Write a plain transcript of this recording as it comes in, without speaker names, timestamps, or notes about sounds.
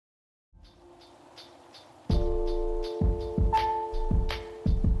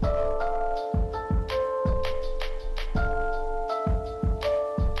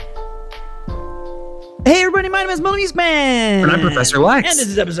Hey everybody, my name is Melanies Man. And I'm Professor Lex. And this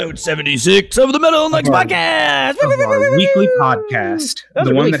is episode 76 of the Metal and Lex Podcast. Our weekly podcast. That was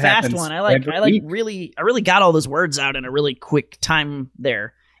the a really one that fast happens one. I really got all those words out in a really quick time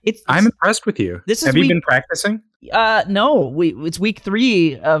there. I'm impressed with you. Have you been practicing? No, it's week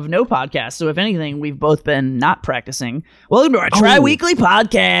 3 of no podcast. So if anything, we've both been not practicing. Welcome to our tri-weekly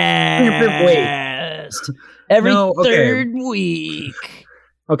podcast. Every third week.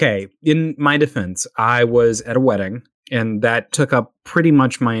 Okay, in my defense, I was at a wedding, and that took up pretty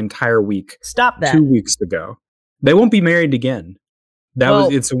much my entire week. Stop that. 2 weeks ago. They won't be married again.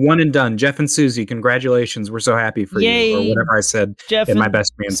 It's a one and done. Jeff and Susie, congratulations. We're so happy for you. Or whatever I said Jeff in my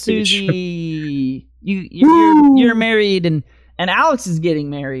best man Susie, speech. You're married, and Alex is getting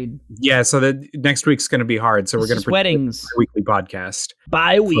married. Yeah, so that next week's going to be hard. So we're going to weddings. Weekly podcast.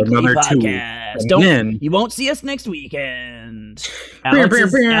 Bi-weekly podcast. You won't see us next weekend. I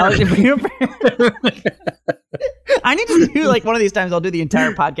need to do like one of these times. I'll do the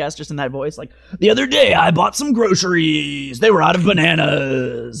entire podcast just in that voice. Like, the other day I bought some groceries. They were out of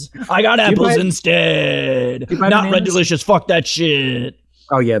bananas. I got apples instead. Not bananas? Red Delicious. Fuck that shit.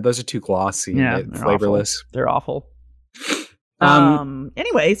 Oh yeah, those are too glossy. Yeah, flavorless. Awful. They're awful.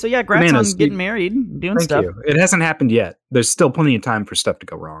 Anyway, so yeah, congrats on getting married, doing stuff. You. It hasn't happened yet. There's still plenty of time for stuff to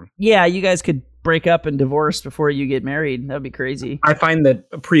go wrong. Yeah, you guys could break up and divorce before you get married. That would be crazy. I find that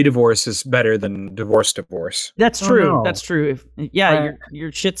pre-divorce is better than divorce. That's true. No. That's true.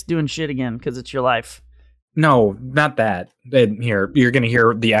 Your shit's doing shit again because it's your life. No, not that. Here, you're going to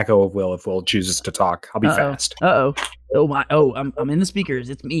hear the echo of Will if Will chooses to talk. I'll be fast. Oh my! Oh, I'm in the speakers.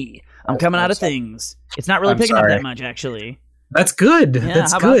 It's me. I'm coming out of things. It's not really picking up that much, actually. That's good. Yeah,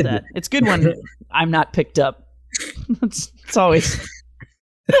 That's how good. About that? It's good when I'm not picked up. It's always.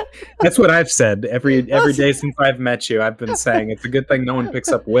 That's what I've said every day since I've met you. I've been saying it's a good thing no one picks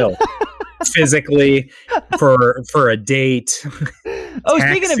up Will physically for a date. Oh,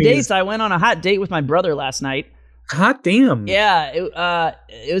 speaking of dates, I went on a hot date with my brother last night. Hot damn. Yeah,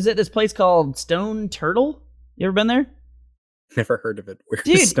 it was at this place called Stone Turtle. You ever been there? Never heard of it.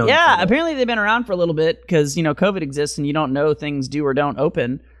 Dude, yeah, apparently they've been around for a little bit because, COVID exists and you don't know things do or don't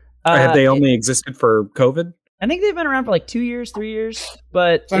open. Have they only existed for COVID? I think they've been around for like 2 years, 3 years,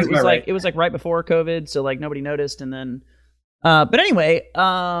 but it was like right before COVID, so like nobody noticed. And then, but anyway,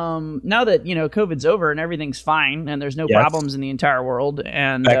 now that COVID's over and everything's fine and there's no problems in the entire world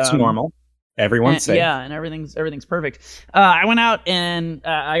and back to normal, everyone's safe. Yeah, and everything's perfect. I went out and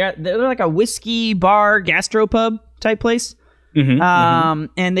they're like a whiskey bar, gastropub type place.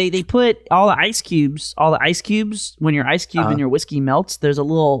 And they put all the ice cubes when your ice cube and your whiskey melts, there's a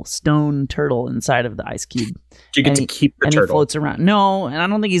little stone turtle inside of the ice cube. Do you get to keep the turtle? He floats around. No, and I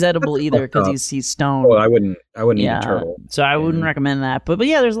don't think he's edible either because he's stone. Well, I wouldn't eat a turtle. So I wouldn't recommend that. But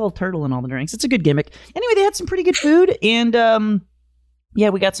yeah, there's a little turtle in all the drinks. It's a good gimmick. Anyway, they had some pretty good food and yeah,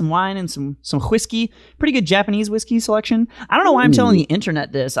 we got some wine and some whiskey. Pretty good Japanese whiskey selection. I don't know why I'm telling the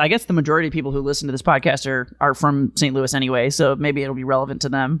internet this. I guess the majority of people who listen to this podcast are from St. Louis anyway, so maybe it'll be relevant to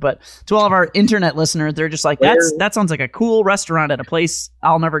them. But to all of our internet listeners, they're just like, that sounds like a cool restaurant at a place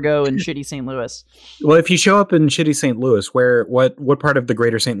I'll never go in shitty St. Louis. Well, if you show up in shitty St. Louis, what part of the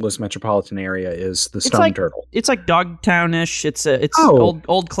greater St. Louis metropolitan area is the Stone Turtle? It's like Dogtown-ish. It's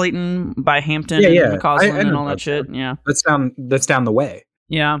old Clayton by Hampton and McCausland and all that shit. Yeah, that's down the way.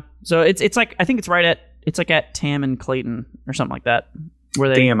 Yeah, so it's like I think it's at Tam and Clayton or something like that.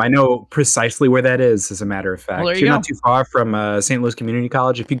 Damn, I know precisely where that is. As a matter of fact, well, you're not too far from St. Louis Community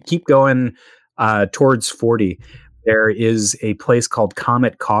College. If you keep going towards 40, there is a place called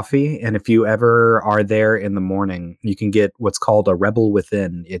Comet Coffee, and if you ever are there in the morning, you can get what's called a Rebel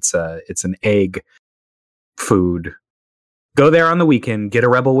Within. It's an egg food. Go there on the weekend, get a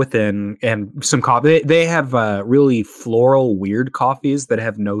Rebel Within and some coffee. They have really floral, weird coffees that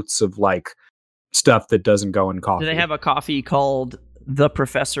have notes of like stuff that doesn't go in coffee. Do they have a coffee called the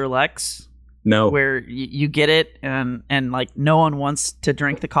Professor Lex? No. Where you get it and like no one wants to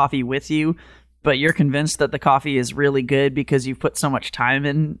drink the coffee with you, but you're convinced that the coffee is really good because you've put so much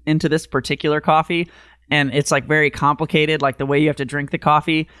time into this particular coffee. And it's like very complicated, like the way you have to drink the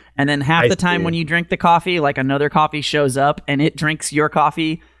coffee. And then half the time when you drink the coffee, like another coffee shows up and it drinks your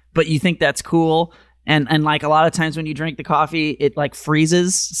coffee, but you think that's cool. And like a lot of times when you drink the coffee, it like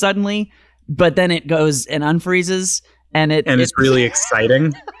freezes suddenly, but then it goes and unfreezes. And it's really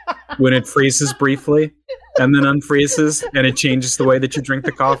exciting when it freezes briefly and then unfreezes and it changes the way that you drink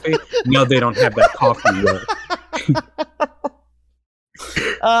the coffee. No, they don't have that coffee yet.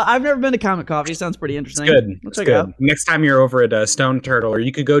 I've never been to Comet Coffee. Sounds pretty interesting. Good. Let's It's check it good. out. Next time you're over at Stone Turtle, or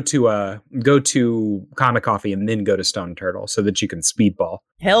you could go to Comet Coffee and then go to Stone Turtle so that you can speedball.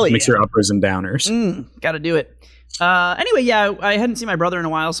 Hell yeah. Mix your uppers and downers. Got to do it. Anyway, yeah, I hadn't seen my brother in a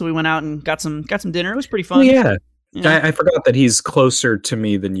while, so we went out and got some dinner. It was pretty fun. Oh, yeah. You know? I forgot that he's closer to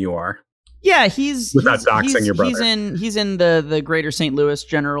me than you are. Yeah, he's Without doxing your brother. He's in the greater St. Louis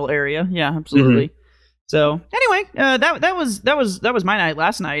general area. Yeah, absolutely. Mm-hmm. So anyway, that was my night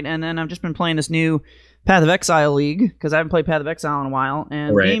last night, and then I've just been playing this new Path of Exile League because I haven't played Path of Exile in a while,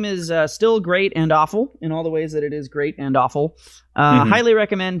 and the game is still great and awful in all the ways that it is great and awful. Highly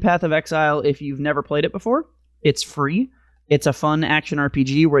recommend Path of Exile if you've never played it before. It's free. It's a fun action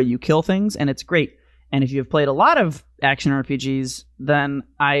RPG where you kill things, and it's great. And if you've played a lot of action RPGs, then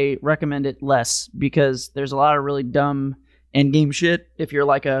I recommend it less because there's a lot of really dumb endgame shit if you're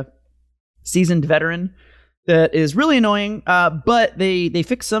like a seasoned veteran that is really annoying. But they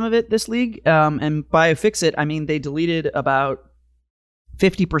fixed some of it this league. And by fix it, I mean they deleted about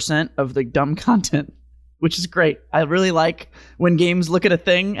 50% of the dumb content, which is great. I really like when games look at a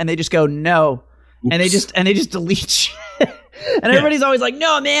thing and they just go, no. Oops. And they just delete shit. And everybody's always like,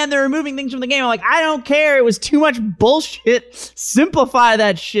 no, man, they're removing things from the game. I'm like, I don't care. It was too much bullshit. Simplify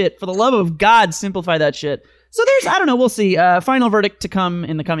that shit. For the love of God, simplify that shit. So I don't know. We'll see. Final verdict to come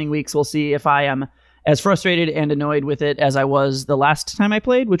in the coming weeks. We'll see if I am as frustrated and annoyed with it as I was the last time I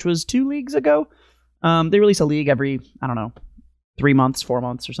played, which was 2 leagues ago. They release a league every, 3 months, 4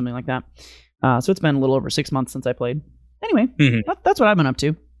 months or something like that. So it's been a little over 6 months since I played. Anyway, that's what I've been up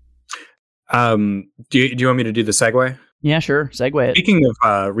to. Do you want me to do the segue? Yeah, sure. Segue it. Speaking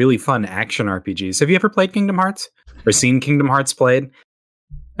of really fun action RPGs, have you ever played Kingdom Hearts or seen Kingdom Hearts played?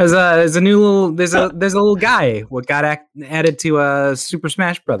 There's a little guy what got added to Super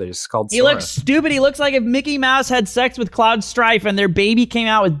Smash Brothers called Sora. He looks stupid. He looks like if Mickey Mouse had sex with Cloud Strife and their baby came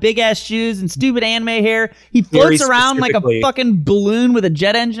out with big ass shoes and stupid anime hair. He floats around like a fucking balloon with a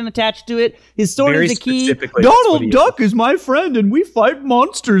jet engine attached to it. His sword is a key. Donald Duck is my friend and we fight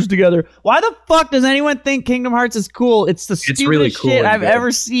monsters together. Why the fuck does anyone think Kingdom Hearts is cool? It's the stupidest really cool shit I've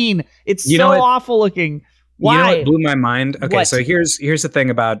ever seen. It's so awful looking. Why? You know what blew my mind? Okay, what? So here's the thing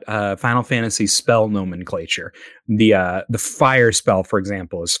about Final Fantasy spell nomenclature. The fire spell, for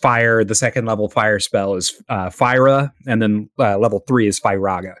example, is fire. The second level fire spell is Fyra, and then level 3 is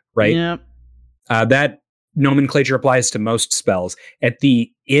Firaga, right? Yeah. That nomenclature applies to most spells. At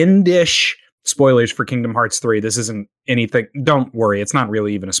the end-ish, spoilers for Kingdom Hearts 3, this isn't anything. Don't worry, it's not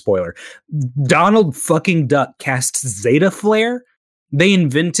really even a spoiler. Donald fucking Duck casts Zeta Flare. They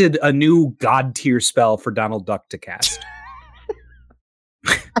invented a new god tier spell for Donald Duck to cast.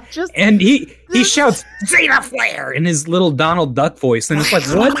 And he shouts Zeta Flare in his little Donald Duck voice, and it's like,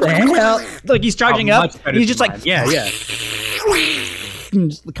 what the hell? Like he's charging up. He's just like, yeah.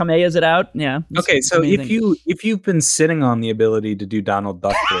 Just Kameha's it out. Yeah. Okay, so amazing. if you've been sitting on the ability to do Donald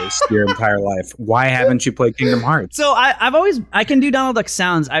Duck voice your entire life, why haven't you played Kingdom Hearts? So I can do Donald Duck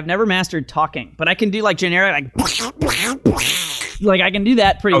sounds. I've never mastered talking, but I can do like generic like I can do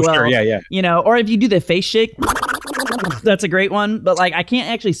that pretty well. Sure, yeah. You know, or if you do the face shake, that's a great one. But like I can't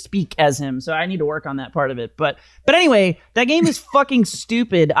actually speak as him, so I need to work on that part of it. But anyway, that game is fucking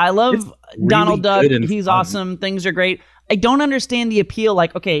stupid. I love Donald Duck. He's awesome. Things are great. I don't understand the appeal.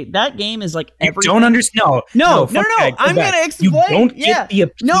 Like, okay, that game is like everything. You don't understand? No. I'm going to explain. You don't get the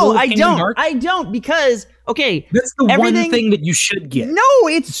appeal. No, I Kingdom don't. Hearts? I don't because, okay. That's the one thing that you should get. No,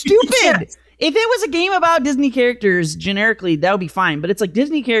 it's stupid. Yes. If it was a game about Disney characters generically, that would be fine. But it's like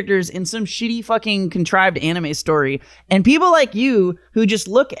Disney characters in some shitty fucking contrived anime story. And people like you who just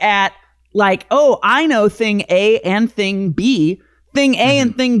look at like, oh, I know thing A and thing B. Thing A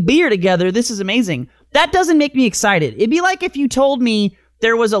and thing B are together. This is amazing. That doesn't make me excited. It'd be like if you told me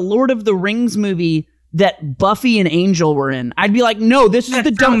there was a Lord of the Rings movie that Buffy and Angel were in. I'd be like, no, this is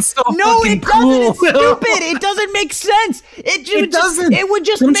the dumb. So no, it doesn't. Cool. It's stupid. It doesn't make sense. It doesn't. It would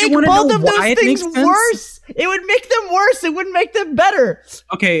just make both of those things worse. It would make them worse. It wouldn't make them better.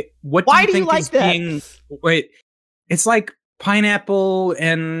 Okay, why do you like that? Wait, it's like pineapple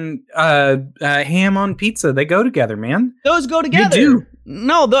and ham on pizza. They go together, man. Those go together. You do.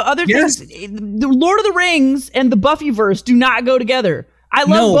 No, the other things, the Lord of the Rings and the Buffyverse do not go together. I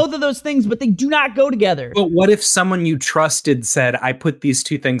love both of those things, but they do not go together. But what if someone you trusted said, I put these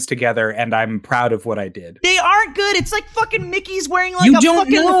two things together and I'm proud of what I did? They aren't good. It's like fucking Mickey's wearing like a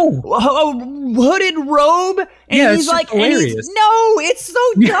fucking hooded robe. And he's like, hilarious. No, it's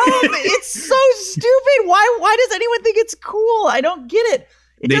so dumb. It's so stupid. Why does anyone think it's cool? I don't get it.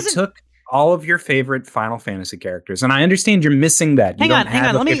 They took all of your favorite Final Fantasy characters, and I understand you're missing that. Hang on.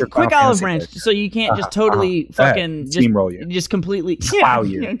 Let me quick olive branch, so you can't just totally fucking steamroll you, just completely wow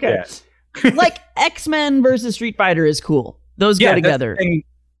you. Okay, like X-Men versus Street Fighter is cool. Those go together.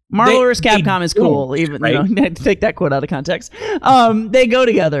 Marvel vs. Capcom is cool, even right? Take that quote out of context. They go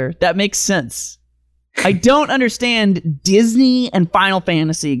together. That makes sense. I don't understand Disney and Final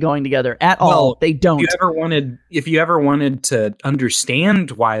Fantasy going together at all. They don't. If you ever wanted to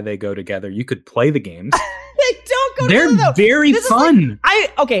understand why they go together, you could play the games. They don't go together. They're very fun.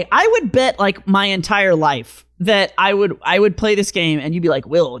 I would bet like my entire life that I would play this game and you'd be like,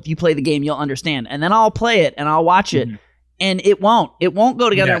 Will, if you play the game, you'll understand. And then I'll play it and I'll watch it. And it won't go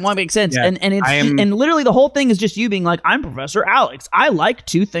together. It won't make sense. Yes. And literally the whole thing is just you being like, I'm Professor Alex. I like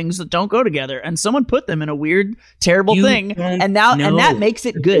two things that don't go together. And someone put them in a weird, terrible thing. And that makes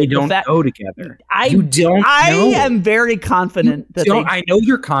it good. They don't go together. I am very confident that I know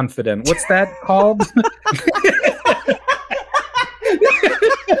you're confident. What's that called?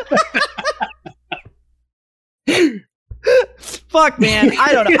 Fuck, man.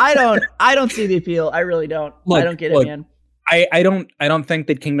 I don't see the appeal. I really don't. I don't get it, man. I don't think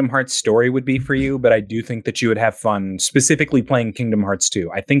that Kingdom Hearts story would be for you, but I do think that you would have fun specifically playing Kingdom Hearts 2.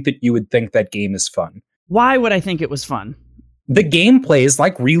 I think that you would think that game is fun. Why would I think it was fun? The gameplay is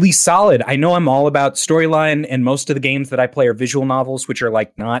like really solid. I know I'm all about storyline, and most of the games that I play are visual novels, which are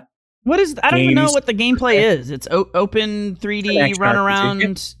like not. What is? I don't even know what the gameplay is. It's open 3D run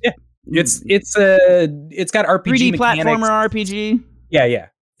around. Yeah. It's got RPG 3D mechanics. platformer RPG. Yeah.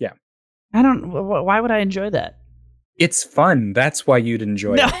 I don't. Why would I enjoy that? It's fun. That's why you'd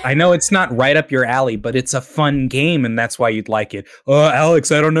enjoy it. I know it's not right up your alley, but it's a fun game, and that's why you'd like it. Oh,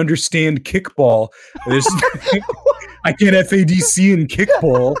 Alex, I don't understand kickball. I can't FADC in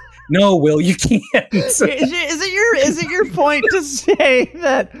kickball. No, Will, you can't. Is it your point to say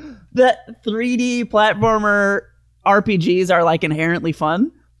that 3D platformer RPGs are like inherently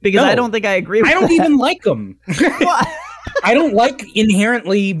fun? Because I don't think I agree with that. I don't even like them. I don't like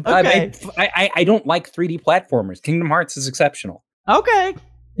inherently. Okay. I don't like 3D platformers. Kingdom Hearts is exceptional. Okay.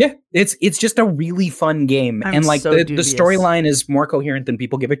 Yeah, it's just a really fun game, and like the storyline is more coherent than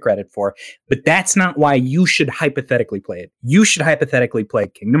people give it credit for. But that's not why you should hypothetically play it. You should hypothetically play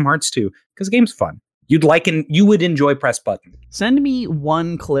Kingdom Hearts 2 because the game's fun. You would enjoy press button. Send me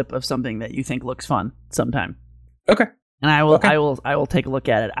one clip of something that you think looks fun sometime. Okay. And I will take a look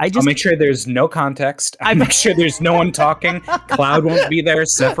at it. I'll make sure there's no context. I'll make sure there's no one talking. Cloud won't be there.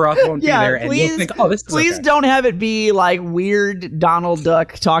 Sephiroth won't be there. And you'll think, this is please okay. Don't have it be like weird Donald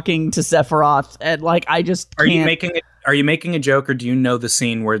Duck talking to Sephiroth. And like, I just can't. Are you making a joke, or do you know the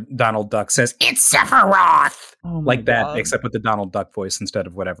scene where Donald Duck says, "It's Sephiroth"? Like that, God. Except with the Donald Duck voice instead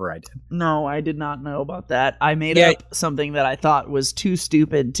of whatever I did. No, I did not know about that. I made up something that I thought was too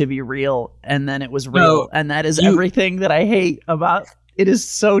stupid to be real, and then it was real, and that is everything that I hate about it. Is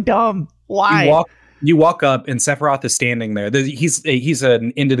so dumb. Why? You walk up, and Sephiroth is standing there. He's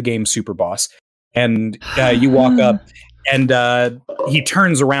an end of the game super boss, and you walk up. And he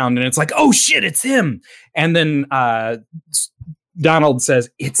turns around and it's like, oh shit, it's him. And then Donald says,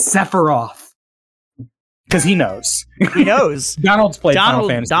 it's Sephiroth. Because he knows. He knows. Donald's played Final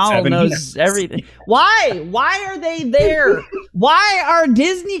Fantasy Donald 7. knows everything. Why? Why are they there? Why are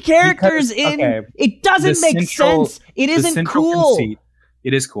Disney characters It doesn't make sense. It isn't cool.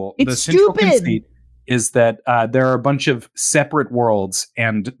 It is cool. It's stupid. Conceit is that there are a bunch of separate worlds,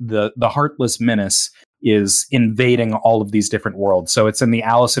 and the Heartless Menace is invading all of these different worlds. So it's in the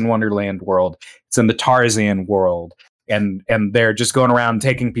Alice in Wonderland world, it's in the Tarzan world, and they're just going around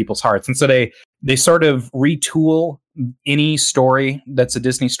taking people's hearts. And so they sort of retool any story that's a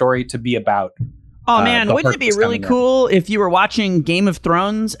Disney story to be about. Oh man, wouldn't it be really cool if you were watching Game of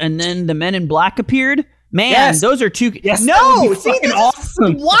Thrones and then the Men in Black appeared? Man, yes. Those are two. Yes, no, see, this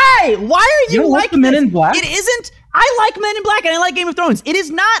awesome. Why? Why are you like the Men in Black? It isn't. I like Men in Black and I like Game of Thrones. It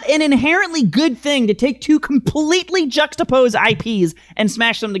is not an inherently good thing to take two completely juxtaposed IPs and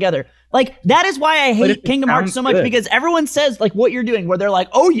smash them together. Like, that is why I hate Kingdom Hearts so much, because everyone says, like, what you're doing, where they're like,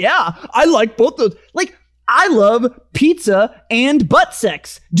 oh yeah, I like both those. Like, I love pizza and butt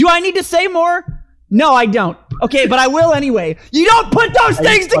sex. Do I need to say more? No, I don't. Okay, but I will anyway. You don't put those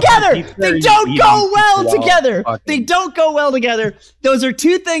things together. They don't go well together. They don't go well together. Those are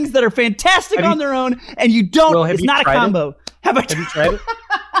two things that are fantastic on their own, and you don't. Will, it's not a combo. Have you tried it?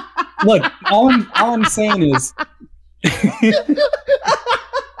 Look, all I'm saying is,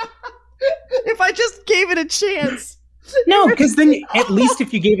 if I just gave it a chance. No, because then at least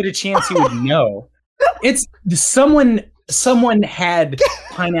if you gave it a chance, you would know. It's someone someone had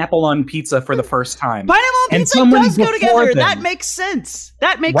pineapple on pizza for the first time. Pineapple on pizza does go together. That makes sense.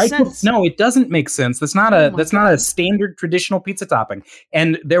 That makes sense. No, it doesn't make sense. That's not a standard traditional pizza topping.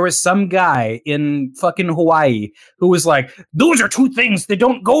 And there was some guy in fucking Hawaii who was like, "Those are two things that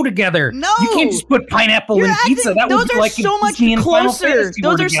don't go together. No, you can't just put pineapple in pizza. That would be like so much closer.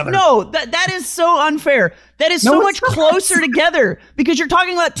 That is so unfair. That is so much closer together because you're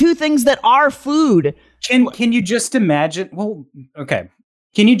talking about two things that are food. Can you just imagine? Well, okay.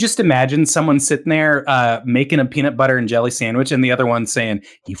 Can you just imagine someone sitting there making a peanut butter and jelly sandwich and the other one saying,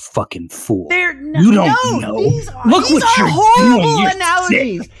 "You fucking fool. You don't know. These are horrible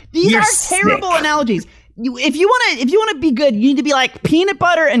analogies. These are terrible analogies. If you want to be good, you need to be like peanut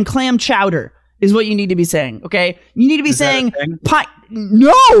butter and clam chowder is what you need to be saying. Okay. You need to be saying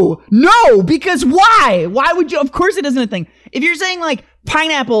no, because why? Why would you? Of course it isn't a thing. If you're saying like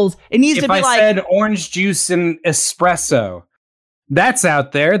pineapples, it needs to be like. If I said orange juice and espresso, that's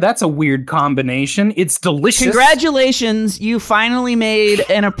out there. That's a weird combination. It's delicious. Congratulations. You finally made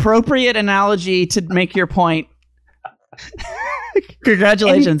an appropriate analogy to make your point.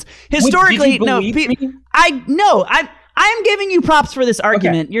 Congratulations. Historically, I'm giving you props for this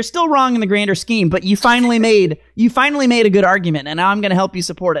argument. Okay. You're still wrong in the grander scheme, but you finally made a good argument, and now I'm going to help you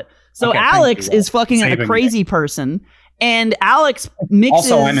support it. So Alex is fucking a crazy person, and Alex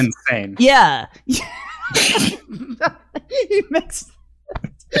mixes. Also, I'm insane. Yeah. He mixed.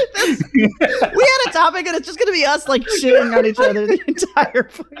 We had a topic, and it's just gonna be us like shitting on each other the entire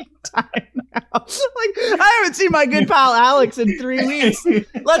fucking time now. Like, I haven't seen my good pal Alex in 3 weeks.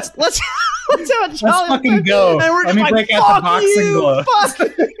 Let's have a jolly. Let's fucking go. And we're just Let me break out the boxing glove. Fuck.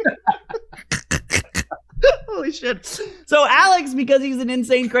 Holy shit. So Alex, because he's an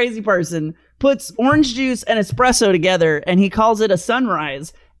insane crazy person, puts orange juice and espresso together, and he calls it a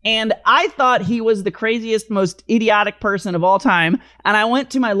sunrise. And I thought he was the craziest, most idiotic person of all time. And I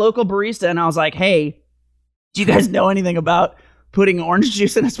went to my local barista and I was like, "Hey, do you guys know anything about putting orange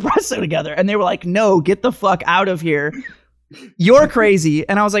juice and espresso together?" And they were like, "No, get the fuck out of here. You're crazy."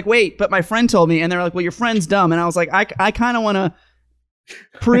 And I was like, "Wait, but my friend told me." And they were like, "Well, your friend's dumb." And I was like, I kind of want to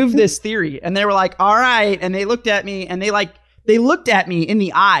prove this theory. And they were like, "All right." And they looked at me and they looked at me in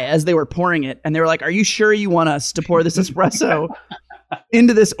the eye as they were pouring it. And they were like, "Are you sure you want us to pour this espresso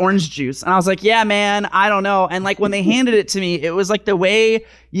into this orange juice?" And I was like, "Yeah, man, I don't know." And like when they handed it to me, it was like the way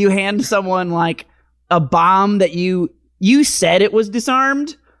you hand someone like a bomb that you said it was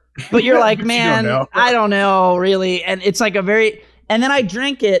disarmed, but you're like, "Man, I don't know really." And it's like and then I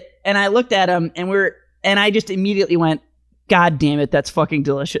drank it and I looked at him and I just immediately went, "God damn it, that's fucking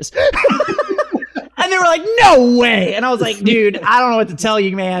delicious." And they were like, "No way." And I was like, "Dude, I don't know what to tell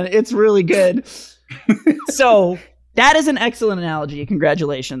you, man. It's really good." So that is an excellent analogy.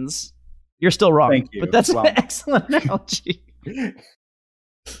 Congratulations. You're still wrong. Thank you. But that's an excellent analogy.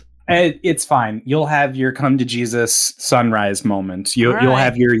 It's fine. You'll have your come to Jesus sunrise moment. You'll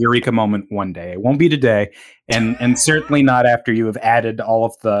have your eureka moment one day. It won't be today, and certainly not after you have added all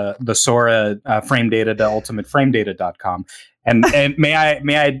of the Sora frame data to ultimateframedata.com. And may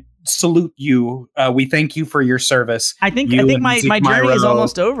I salute you. We thank you for your service. I think my journey is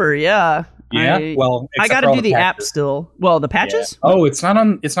almost over. Yeah. Yeah. I got to do the app still. Well, the patches? Yeah. Oh, it's not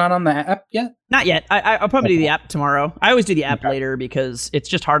on the app yet? Not yet. I'll probably do the app tomorrow. I always do the app later because it's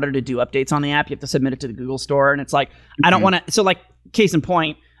just harder to do updates on the app. You have to submit it to the Google Store, and it's like I don't want to. So like case in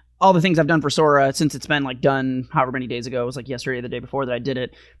point, all the things I've done for Sora since it's been like done however many days ago, it was like yesterday or the day before that I did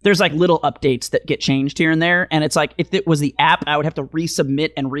it. There's like little updates that get changed here and there, and it's like if it was the app, I would have to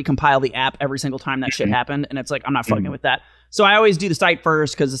resubmit and recompile the app every single time that shit happened, and it's like I'm not fucking with that. So I always do the site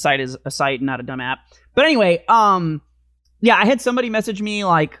first because the site is a site, not a dumb app. But anyway, yeah, I had somebody message me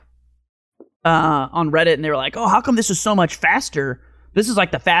like on Reddit, and they were like, "Oh, how come this is so much faster? This is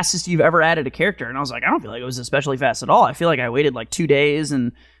like the fastest you've ever added a character." And I was like, "I don't feel like it was especially fast at all. I feel like I waited like 2 days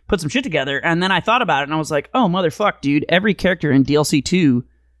and put some shit together." And then I thought about it, and I was like, "Oh, motherfuck, dude! Every character in DLC 2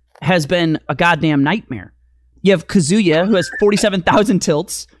 has been a goddamn nightmare." You have Kazuya, who has 47,000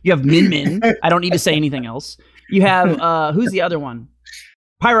 tilts. You have Min Min. I don't need to say anything else. You have, who's the other one?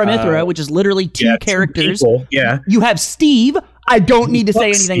 Pyra/Mythra, which is literally two characters. Yeah. You have Steve. I don't need to say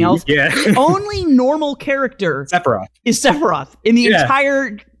anything else. Yeah. The only normal character is Sephiroth in the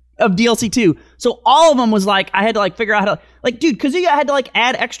entire of DLC 2. So all of them was like, I had to like figure out how to, like, dude, Kazuya had to like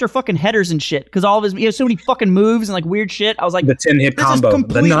add extra fucking headers and shit because all of he has so many fucking moves and like weird shit. I was like, the 10-hit combo,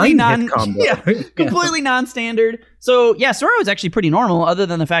 the 9-hit combo. Yeah, completely non-standard. So yeah, Sora was actually pretty normal other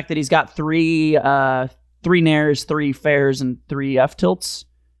than the fact that he's got three nairs, 3 fairs, and 3 F tilts.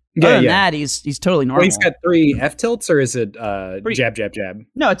 Other than that, he's totally normal. Well, he's got 3 F tilts, or is it jab, jab, jab?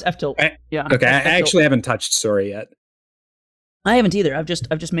 No, it's F tilt. Okay, I actually haven't touched Sora yet. I haven't either. I've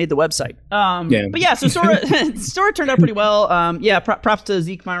just made the website. Yeah. But yeah, so Sora turned out pretty well. Props to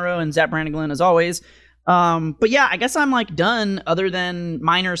Zeke Myro and Zap Brannigan as always. But yeah, I guess I'm like done other than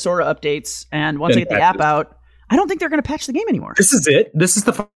minor Sora updates. And once I get the app out, I don't think they're going to patch the game anymore. This is it. This is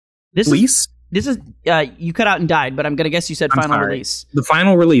the release. This is you cut out and died, but I'm going to guess you said final release. The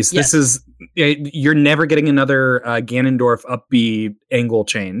final release. Yes. This is you're never getting another Ganondorf up B angle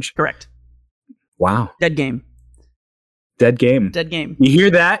change. Correct. Wow. Dead game. Dead game. Dead game. You hear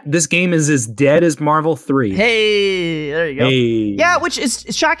that? This game is as dead as Marvel 3. Hey, there you go. Hey. Yeah, which is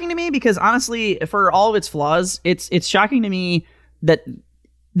shocking to me because honestly, for all of its flaws, it's shocking to me that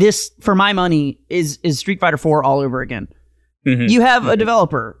this, for my money, is Street Fighter 4 all over again. Mm-hmm. You have a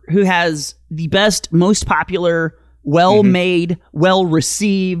developer who has the best, most popular, well-made,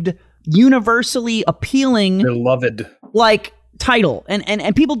 well-received, universally appealing, beloved like title.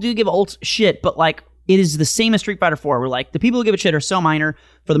 And people do give ult shit, but like it is the same as Street Fighter 4. Where like the people who give a shit are so minor.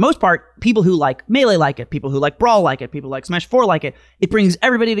 For the most part, people who like Melee like it, people who like Brawl like it, people who like Smash 4 like it. It brings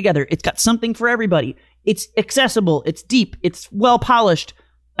everybody together. It's got something for everybody. It's accessible. It's deep. It's well polished.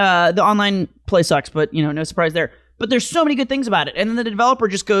 The online play sucks, but no surprise there. But there's so many good things about it. And then the developer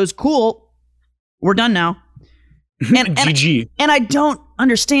just goes, cool, we're done now. And, GG. And I don't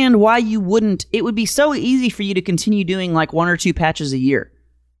understand why you wouldn't. It would be so easy for you to continue doing like 1 or 2 patches a year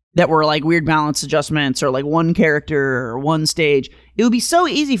that were like weird balance adjustments or like one character or one stage. It would be so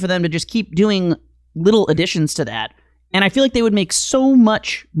easy for them to just keep doing little additions to that. And I feel like they would make so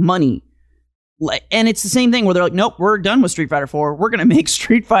much money. And it's the same thing where they're like, nope, we're done with Street Fighter 4. We're going to make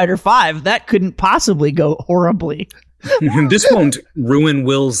Street Fighter 5. That couldn't possibly go horribly. This won't ruin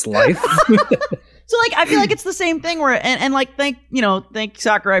Will's life. So like, I feel like it's the same thing where, and like, thank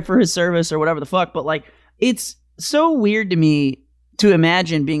Sakurai for his service or whatever the fuck. But like, it's so weird to me to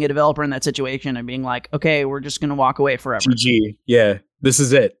imagine being a developer in that situation and being like, okay, we're just going to walk away forever. GG. Yeah, this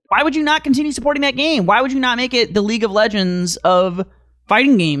is it. Why would you not continue supporting that game? Why would you not make it the League of Legends of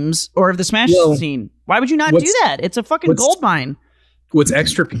fighting games or of the Smash scene? Why would you not do that? It's a fucking gold mine. What's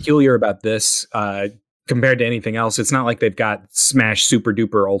extra peculiar about this, compared to anything else, it's not like they've got Smash Super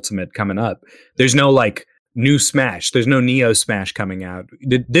Duper Ultimate coming up. There's no like new Smash. There's no Neo Smash coming out.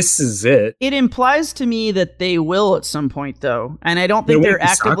 This is it. It implies to me that they will at some point, though, and I don't think they're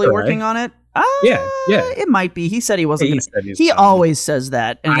actively working on it. Yeah. It might be. He said he wasn't. He always says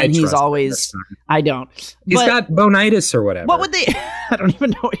that, and then he's always. I don't. He's got bonitis or whatever. What would they? I don't even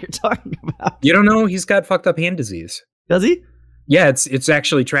know what you're talking about. You don't know? He's got fucked up hand disease. Does he? Yeah, it's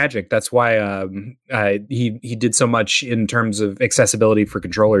actually tragic. That's why he did so much in terms of accessibility for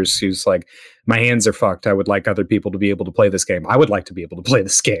controllers. He was like, my hands are fucked. I would like other people to be able to play this game. I would like to be able to play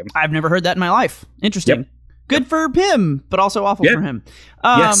this game. I've never heard that in my life. Interesting. Yep. Good for him, but also awful for him.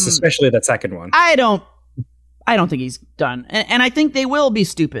 Yes, especially that second one. I don't think he's done, and I think they will be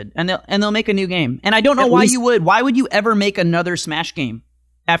stupid, and they'll make a new game. And I don't know why you would. Why would you ever make another Smash game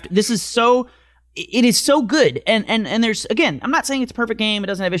after this is so? It is so good, and there's, again, I'm not saying it's a perfect game. It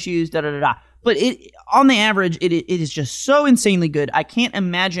doesn't have issues, but it, on the average, it is just so insanely good. I can't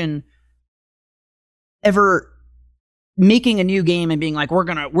imagine ever making a new game and being like, we're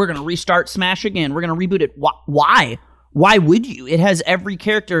gonna restart Smash again. We're gonna reboot it. Why? Why would you? It has every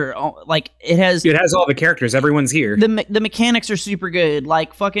character. Like it has all the characters. Everyone's here. The mechanics are super good.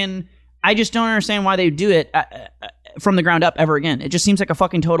 Like fucking, I just don't understand why they do it from the ground up ever again. It just seems like a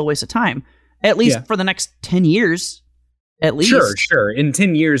fucking total waste of time. At least for the next 10 years. At least. Sure. In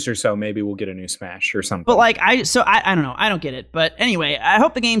 10 years or so, maybe we'll get a new Smash or something. But like, I don't know. I don't get it. But anyway, I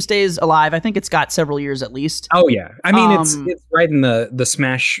hope the game stays alive. I think it's got several years at least. Oh, yeah. I mean, it's right in the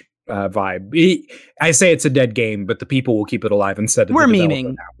Smash vibe. I say it's a dead game, but the people will keep it alive instead of We're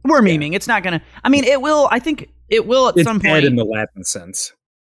memeing. It's not going to... I mean, it will... I think it will at some point... It's dead in the Latin sense.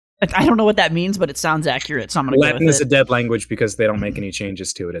 I don't know what that means, but it sounds accurate, so I'm going to go with it. Latin is a dead language because they don't make any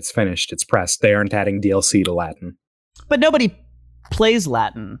changes to it. It's finished. It's pressed. They aren't adding DLC to Latin. But nobody plays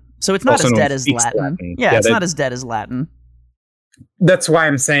Latin, so it's not as dead as Latin. Yeah, it's not as dead as Latin. That's why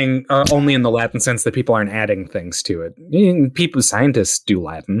I'm saying only in the Latin sense that people aren't adding things to it. Scientists do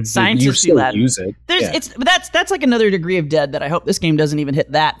Latin. Scientists do Latin. Use it. That's like another degree of dead that I hope this game doesn't even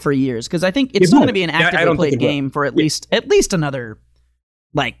hit that for years, because I think it's still going to be an actively played game for at least another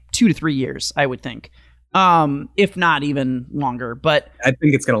like 2 to 3 years, I would think, if not even longer. But I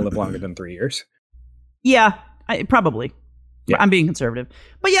think it's going to live longer than 3 years. Yeah, probably. Yeah. I'm being conservative.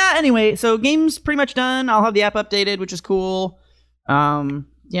 But yeah, anyway, so game's pretty much done. I'll have the app updated, which is cool.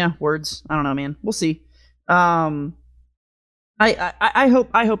 Yeah, words. I don't know, man. We'll see. I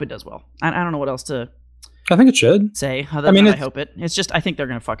hope it does well. I don't know what else to I think it should say. I hope it. It's just I think they're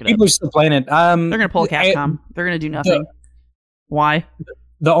going to fuck it up. People are still playing it. They're going to pull a Capcom. They're going to do nothing. Why?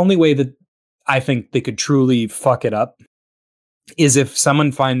 The only way that I think they could truly fuck it up is if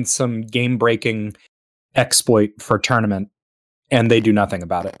someone finds some game-breaking exploit for tournament and they do nothing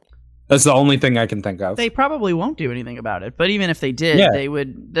about it. That's the only thing I can think of. They probably won't do anything about it, but even if they did, they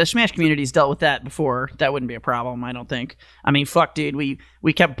would. The Smash community's dealt with that before. That wouldn't be a problem, I don't think. I mean, fuck, dude, we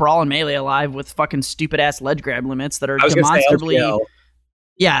kept Brawl and Melee alive with fucking stupid-ass ledge grab limits that are demonstrably...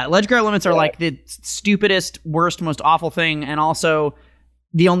 Yeah, ledge grab limits are like the stupidest, worst, most awful thing, and also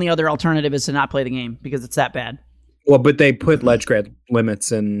the only other alternative is to not play the game because it's that bad. Well, but they put ledge grab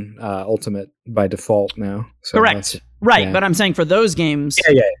limits in Ultimate by default now. So correct. Right, but I'm saying for those games...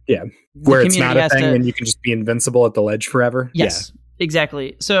 Yeah. Where it's not a thing and you can just be invincible at the ledge forever. Yes,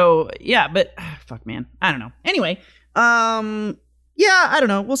 exactly. So, yeah, but... fuck, man. I don't know. Anyway, yeah, I don't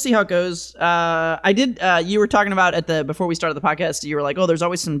know. We'll see how it goes. I did... you were talking about before we started the podcast, you were like, oh, there's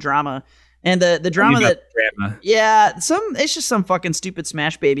always some drama. And the drama drama. Yeah, it's just some fucking stupid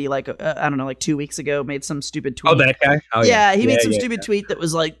Smash baby, like, I don't know, like 2 weeks ago, made some stupid tweet. Oh, that guy? Oh, yeah, he made some stupid tweet that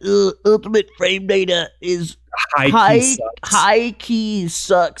was like, Ultimate frame data is high key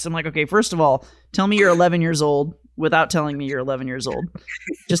sucks. I'm like, okay, first of all, tell me you're 11 years old without telling me you're 11 years old.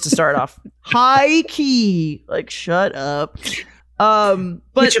 Just to start off. High key. Like, shut up. But,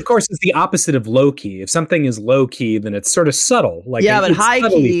 which of course is the opposite of low key. If something is low key, then it's sort of subtle. Like but high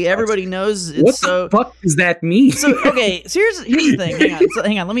key, everybody knows. It's what the fuck does that mean? So okay, so here's the thing.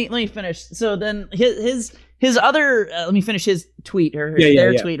 Hang on. Let me finish. So then his other let me finish his tweet or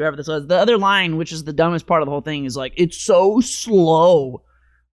their tweet, whatever this was. The other line, which is the dumbest part of the whole thing, is like, it's so slow.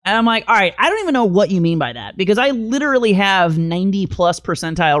 And I'm like, all right, I don't even know what you mean by that, because I literally have 90 plus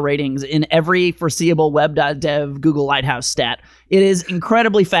percentile ratings in every foreseeable web.dev Google Lighthouse stat. It is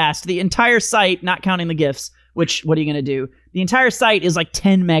incredibly fast. The entire site, not counting the GIFs, which, what are you going to do? The entire site is like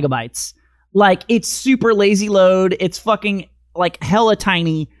 10 megabytes. Like, it's super lazy load. It's fucking like hella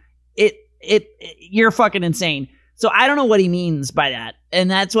tiny. You're fucking insane. So I don't know what he means by that.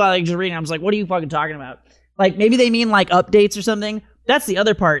 And that's why, like, just reading, I was like, what are you fucking talking about? Like, maybe they mean like updates or something. That's the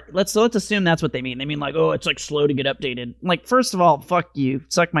other part. Let's assume that's what they mean. They mean like, oh, it's like slow to get updated. Like, first of all, fuck you.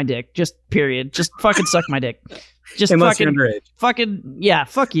 Suck my dick. Just period. Just fucking suck my dick. Just unless you're underage. Fucking yeah,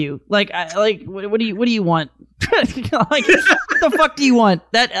 fuck you. Like, what do you want? Like, what the fuck do you want?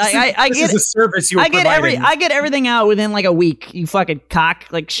 That I get. This is a service you're providing. I get everything out within like a week. You fucking cock.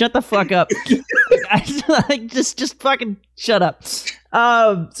 Like, shut the fuck up. Like, just fucking shut up. So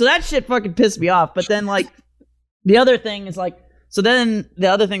that shit fucking pissed me off. But then like the other thing is like. So then the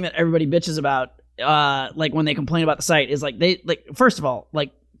other thing that everybody bitches about, like when they complain about the site, is like first of all,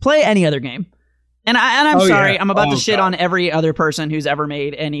 like, play any other game. And I'm sorry, I'm about to shit on every other person who's ever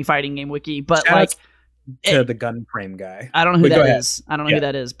made any fighting game wiki, but shout like to the gun frame guy. I don't know who that is. I don't know who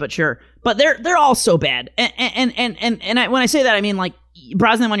that is, but sure. But they're all so bad. And when I say that, I mean like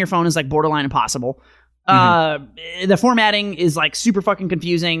browsing them on your phone is like borderline impossible. The formatting is like super fucking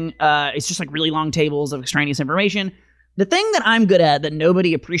confusing. It's just like really long tables of extraneous information. The thing that I'm good at that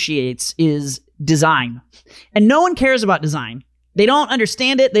nobody appreciates is design. And no one cares about design. They don't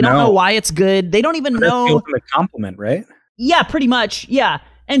understand it. They don't know why it's good. They don't even know. That's the compliment, right? Yeah, pretty much. Yeah.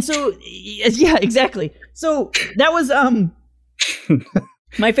 And so, yeah, exactly. So that was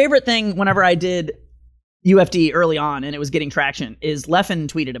my favorite thing whenever I did UFD early on and it was getting traction is Leffen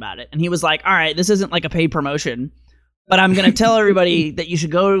tweeted about it. And he was like, all right, this isn't like a paid promotion, but I'm going to tell everybody that you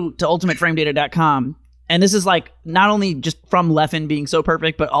should go to ultimateframedata.com. And this is like not only just from Leffen being so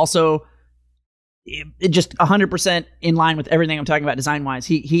perfect, but also it just 100% in line with everything I'm talking about design-wise.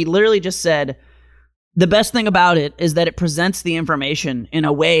 He literally just said, the best thing about it is that it presents the information in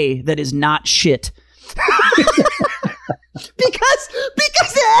a way that is not shit. because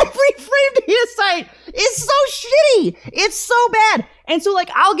every frame data site is so shitty. It's so bad. And so like,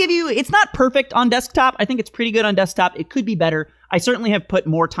 I'll give you, it's not perfect on desktop. I think it's pretty good on desktop. It could be better. I certainly have put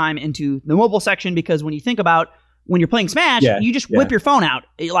more time into the mobile section because when you think about when you're playing Smash, you just whip your phone out,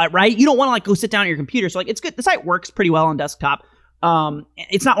 like, right? You don't want to like go sit down at your computer. So like, it's good. The site works pretty well on desktop.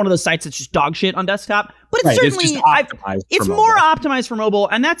 It's not one of those sites that's just dog shit on desktop, but it's certainly it's more optimized for mobile,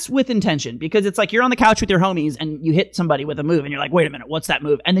 and that's with intention because it's like you're on the couch with your homies and you hit somebody with a move and you're like, wait a minute, what's that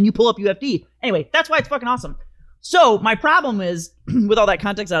move? And then you pull up UFD. Anyway, that's why it's fucking awesome. So my problem is, with all that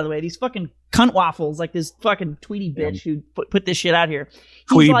context out of the way, these fucking cunt waffles, like this fucking Tweety bitch who put this shit out here.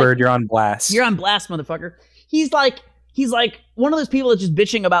 Tweety bird, you're on blast. You're on blast, motherfucker. He's like one of those people that's just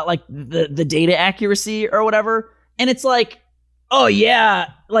bitching about like the data accuracy or whatever, and it's like, oh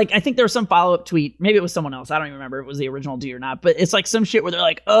yeah, like I think there was some follow-up tweet, maybe it was someone else, I don't even remember if it was the original D or not, but it's like some shit where they're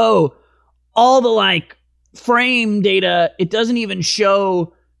like, oh, all the like frame data, it doesn't even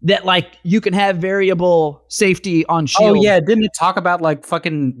show that like you can have variable safety on shield. Oh yeah, didn't it talk about like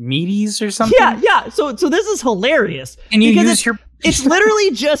fucking meaties or something? Yeah. So this is hilarious. And you because use your it's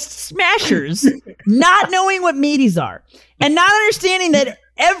literally just smashers not knowing what meaties are and not understanding that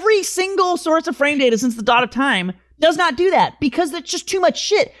every single source of frame data since the dawn of time does not do that because it's just too much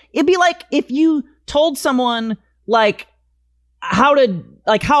shit. It'd be like if you told someone like how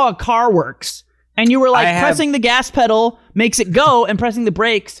a car works. And you were like, pressing the gas pedal makes it go, and pressing the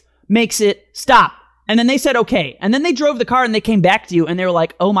brakes makes it stop. And then they said, okay. And then they drove the car and they came back to you and they were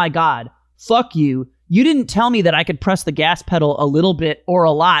like, oh my God, fuck you. You didn't tell me that I could press the gas pedal a little bit or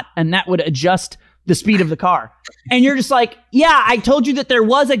a lot, and that would adjust the speed of the car. And you're just like, yeah, I told you that there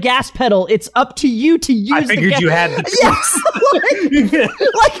was a gas pedal. It's up to you to use I figured you had the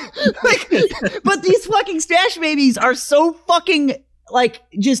like, but these fucking Smash Babies are so fucking, like,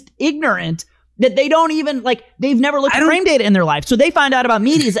 just ignorant that they don't even, like, they've never looked at frame data in their life. So they find out about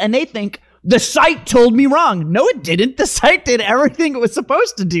meaties and they think, the site told me wrong. No, it didn't. The site did everything it was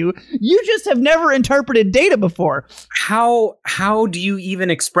supposed to do. You just have never interpreted data before. How do you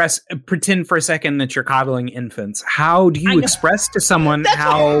even pretend for a second that you're coddling infants? How do you express to someone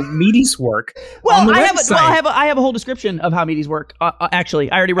how meaties work? Well, I have a whole description of how meaties work. Actually,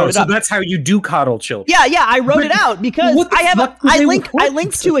 I already wrote it up. So that's how you do coddle children. Yeah, I wrote it out because I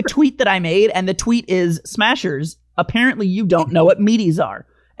linked to a tweet that I made, and the tweet is Smashers. Apparently, you don't know what meaties are.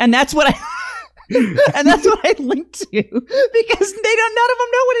 And that's what I linked to because none of them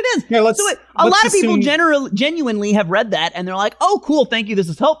know what it is. Yeah, a lot of people genuinely have read that and they're like, oh, cool, thank you, this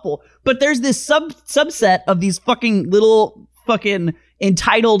is helpful. But there's this subset of these fucking little fucking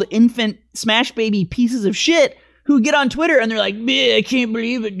entitled infant Smash Baby pieces of shit who get on Twitter and they're like, I can't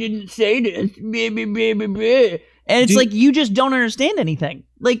believe it didn't say this. And it's like, you just don't understand anything.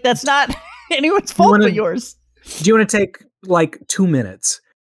 Like, that's not anyone's fault but yours. Do you want to take like 2 minutes?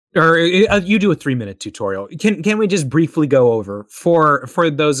 Or you do a 3-minute tutorial. Can we just briefly go over for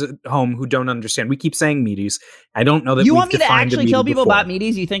those at home who don't understand? We keep saying meaties. I don't know that you want me to actually tell people about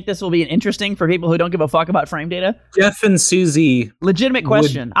meaties. You think this will be interesting for people who don't give a fuck about frame data? Jeff and Susie. Legitimate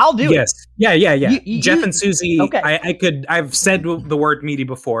question. I'll do it. Yes. Yeah. Jeff and Susie. Okay. I've said the word meaty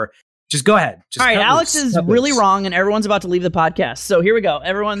before. Just go ahead. All right. Alex is really wrong, and everyone's about to leave the podcast. So here we go.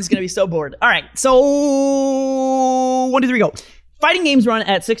 Everyone's gonna be so bored. All right. So 1, 2, 3, go. Fighting games run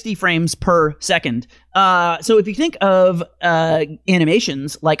at 60 frames per second. So if you think of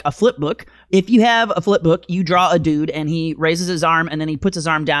animations like a flip book, if you have a flip book, you draw a dude and he raises his arm and then he puts his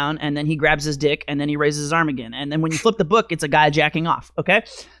arm down and then he grabs his dick and then he raises his arm again. And then when you flip the book, it's a guy jacking off. Okay?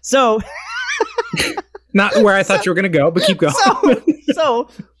 So... Not where I thought you were going to go, but keep going. So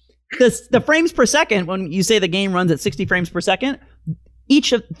the frames per second, when you say the game runs at 60 frames per second,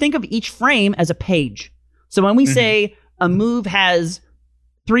 think of each frame as a page. So when we say... a move has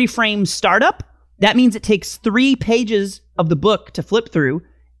 3 frames startup, that means it takes 3 pages of the book to flip through,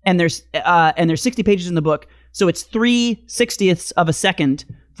 and there's 60 pages in the book, so it's 3/60ths of a second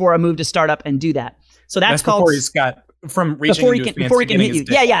for a move to start up and do that. So that's called before he's got from reaching before he can hit you.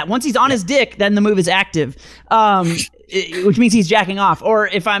 Yeah. Once he's on his dick, then the move is active, which means he's jacking off. Or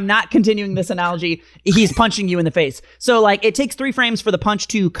if I'm not continuing this analogy, he's punching you in the face. So like it takes 3 frames for the punch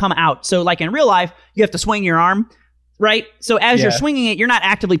to come out. So like in real life, you have to swing your arm. Right? So as you're swinging it, you're not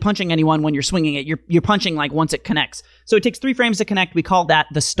actively punching anyone when you're swinging it. You're punching like once it connects. So it takes 3 frames to connect. We call that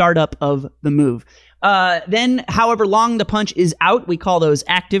the startup of the move. Then however long the punch is out, we call those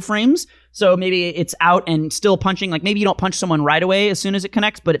active frames. So maybe it's out and still punching. Like maybe you don't punch someone right away as soon as it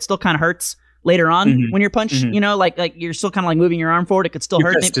connects, but it still kind of hurts later on when you're punched. You know, like you're still kind of like moving your arm forward. It could still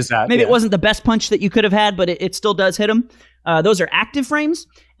hurt. Maybe it wasn't the best punch that you could have had, but it still does hit them. Those are active frames.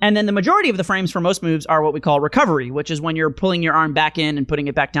 And then the majority of the frames for most moves are what we call recovery, which is when you're pulling your arm back in and putting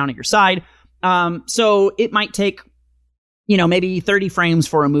it back down at your side. So it might take, maybe 30 frames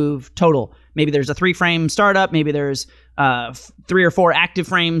for a move total. Maybe there's a 3-frame startup. Maybe there's 3 or 4 active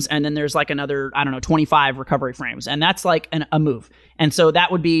frames. And then there's like another, 25 recovery frames. And that's like a move. And so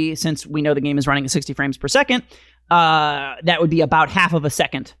that would be, since we know the game is running at 60 frames per second, that would be about half of a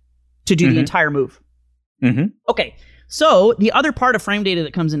second to do the entire move. Okay. So the other part of frame data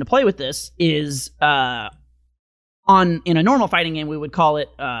that comes into play with this is in a normal fighting game, we would call it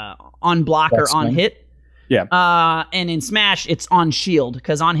on block or on hit. Yeah. And in Smash, it's on shield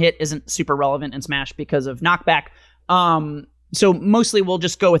because on hit isn't super relevant in Smash because of knockback. So mostly we'll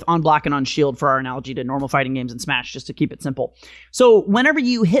just go with on block and on shield for our analogy to normal fighting games in Smash, just to keep it simple. So whenever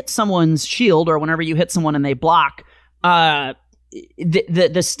you hit someone's shield or whenever you hit someone and they block,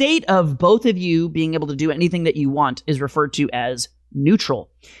 the state of both of you being able to do anything that you want is referred to as neutral.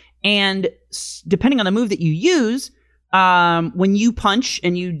 And depending on the move that you use, when you punch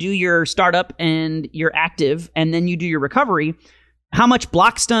and you do your startup and you're active and then you do your recovery, how much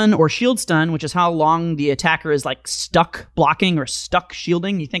block stun or shield stun, which is how long the attacker is like stuck blocking or stuck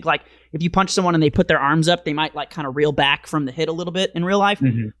shielding. You think like if you punch someone and they put their arms up, they might like kind of reel back from the hit a little bit in real life.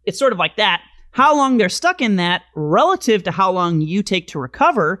 Mm-hmm. It's sort of like that. How long they're stuck in that relative to how long you take to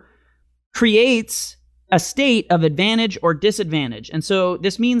recover creates a state of advantage or disadvantage. And so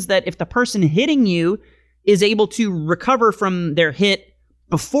this means that if the person hitting you is able to recover from their hit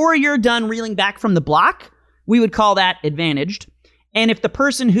before you're done reeling back from the block, we would call that advantaged. And if the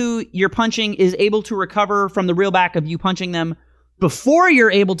person who you're punching is able to recover from the reel back of you punching them before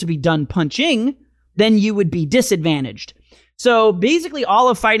you're able to be done punching, then you would be disadvantaged. So basically all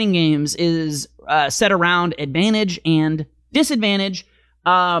of fighting games is set around advantage and disadvantage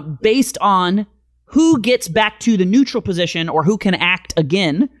based on who gets back to the neutral position or who can act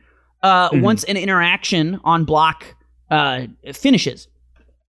again once an interaction on block finishes.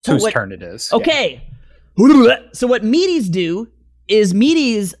 So whose turn it is. Okay. Yeah. So what meaties do is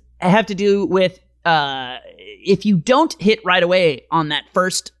meaties have to do with if you don't hit right away on that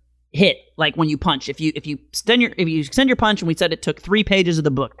first hit, like when you punch, if you extend your punch, and we said it took 3 pages of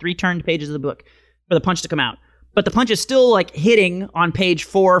the book, 3 turned pages of the book for the punch to come out, but the punch is still like hitting on page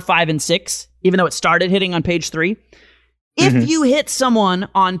 4, 5, and 6, even though it started hitting on page 3. If you hit someone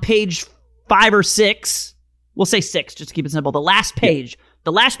on page 5 or 6, we'll say 6 just to keep it simple, the last page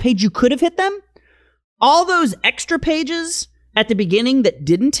you could have hit them, all those extra pages at the beginning that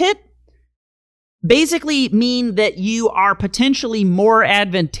didn't hit basically mean that you are potentially more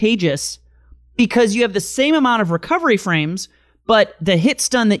advantageous because you have the same amount of recovery frames, but the hit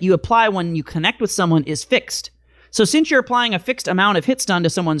stun that you apply when you connect with someone is fixed. So since you're applying a fixed amount of hit stun to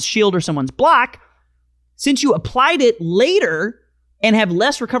someone's shield or someone's block, since you applied it later and have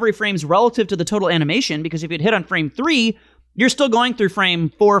less recovery frames relative to the total animation, because if you'd hit on frame 3, you're still going through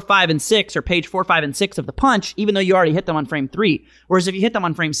frame 4, 5, and 6, or page 4, 5, and 6 of the punch, even though you already hit them on frame 3. Whereas if you hit them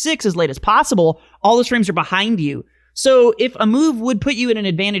on frame 6 as late as possible, all those frames are behind you. So if a move would put you in an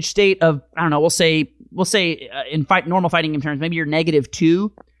advantage state of, I don't know, we'll say in normal fighting game terms, maybe you're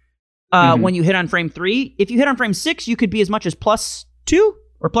 -2 when you hit on frame 3. If you hit on frame 6, you could be as much as +2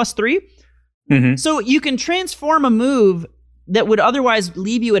 or +3. So you can transform a move that would otherwise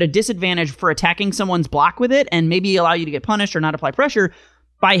leave you at a disadvantage for attacking someone's block with it and maybe allow you to get punished or not apply pressure.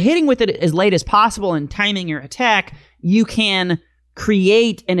 By hitting with it as late as possible and timing your attack, you can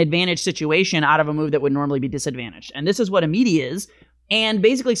create an advantage situation out of a move that would normally be disadvantaged. And this is what a meaty is. And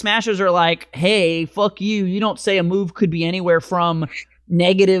basically smashers are like, hey, fuck you. You don't say a move could be anywhere from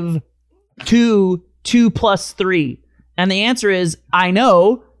 -2 to 2+3. And the answer is, I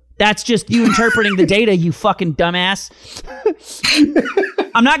know. That's just you interpreting the data, you fucking dumbass.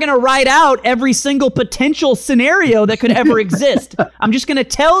 I'm not going to write out every single potential scenario that could ever exist. I'm just going to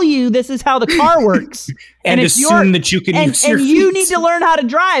tell you this is how the car works. And assume that you can use your feet. And you need to learn how to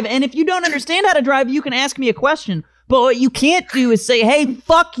drive. And if you don't understand how to drive, you can ask me a question. But what you can't do is say, hey,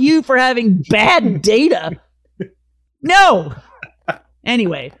 fuck you for having bad data. No.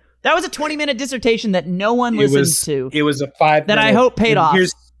 Anyway, that was a 20-minute dissertation that no one listened to. It was a 5-minute. That I hope paid off.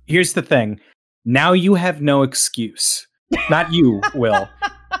 Here's the thing. Now you have no excuse. Not you, Will.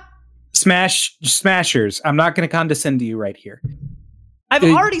 Smashers. I'm not going to condescend to you right here. I've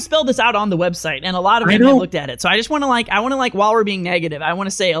already spelled this out on the website, and a lot of them have looked at it. So I just want to while we're being negative, I want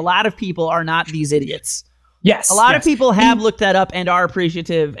to say a lot of people are not these idiots. Yes. A lot of people have looked that up and are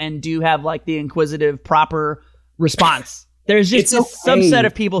appreciative and do have like the inquisitive, proper response. There's just this subset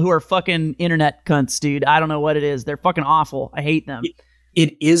of people who are fucking internet cunts, dude. I don't know what it is. They're fucking awful. I hate them.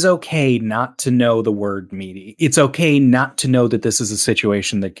 It is okay not to know the word meaty. It's okay not to know that this is a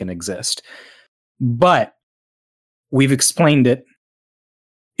situation that can exist. But we've explained it.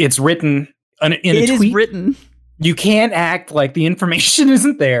 It's written in a tweet. It is written. You can't act like the information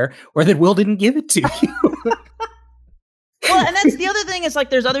isn't there or that Will didn't give it to you. Well, and that's the other thing. Is like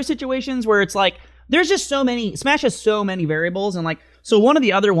there's other situations where it's like there's just so many. Smash has so many variables, and like so one of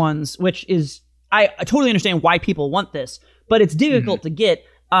the other ones, which is I totally understand why people want this, but it's difficult to get,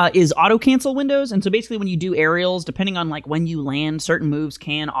 is auto cancel windows. And so basically when you do aerials, depending on like when you land, certain moves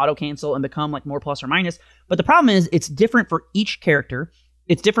can auto cancel and become like more plus or minus. But the problem is it's different for each character.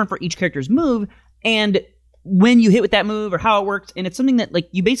 It's different for each character's move. And when you hit with that move or how it works, and it's something that like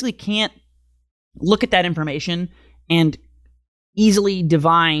you basically can't look at that information and easily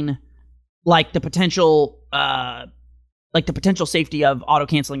divine like the potential safety of auto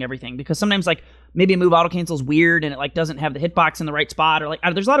canceling everything, because sometimes like maybe a move auto cancels weird and it like doesn't have the hitbox in the right spot, or like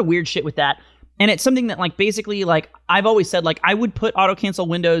there's a lot of weird shit with that. And it's something that like basically like I've always said like I would put auto cancel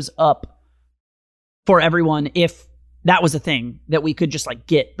windows up for everyone if that was a thing that we could just like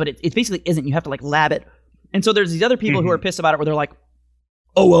get, but it basically isn't. You have to like lab it. And so there's these other people who are pissed about it where they're like,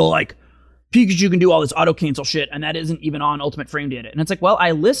 oh, well, like Pikachu can do all this auto cancel shit and that isn't even on Ultimate Frame Data. And it's like, well,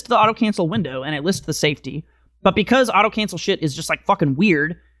 I list the auto cancel window and I list the safety, but because auto cancel shit is just like fucking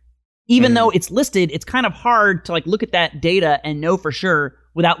weird, even though it's listed, it's kind of hard to like look at that data and know for sure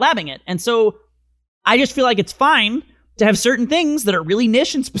without labbing it. And so I just feel like it's fine to have certain things that are really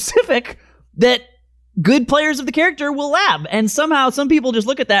niche and specific that good players of the character will lab. And somehow some people just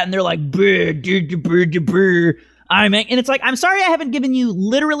look at that and they're like, and it's like, I'm sorry I haven't given you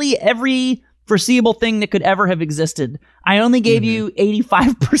literally every foreseeable thing that could ever have existed. I only gave you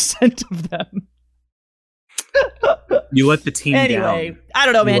 85% of them. You let the team anyway, down. I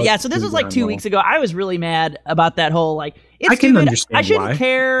don't know, man. Yeah, so this was like 2 weeks ago. I was really mad about that whole like. It's I can stupid. understand I shouldn't why.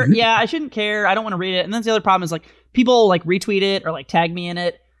 care. Yeah, I shouldn't care. I don't want to read it. And then the other problem is like people like retweet it or like tag me in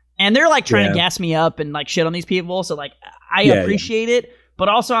it, and they're like trying to gas me up and like shit on these people. So like I appreciate it, but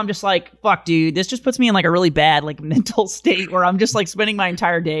also I'm just like, fuck, dude. This just puts me in like a really bad like mental state where I'm just like spending my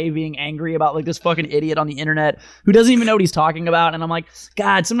entire day being angry about like this fucking idiot on the internet who doesn't even know what he's talking about. And I'm like,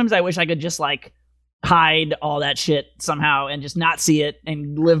 God, sometimes I wish I could just like hide all that shit somehow and just not see it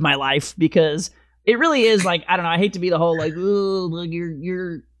and live my life, because it really is like, I don't know, I hate to be the whole like, oh, look,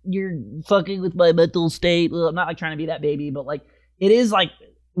 you're fucking with my mental state. Well, I'm not like trying to be that baby, but like it is like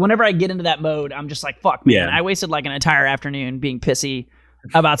whenever I get into that mode, I'm just like, fuck, man, I wasted like an entire afternoon being pissy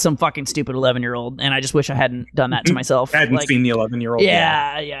about some fucking stupid 11-year-old, and I just wish I hadn't done that to myself. I hadn't like, seen the 11-year-old.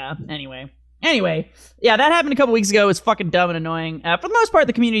 Yeah. Anyway, yeah, that happened a couple weeks ago. It's fucking dumb and annoying. For the most part,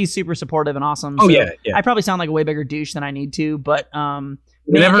 the community is super supportive and awesome. Oh, so yeah. I probably sound like a way bigger douche than I need to, but man,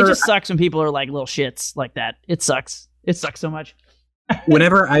 it just sucks when people are like little shits like that. It sucks. It sucks so much.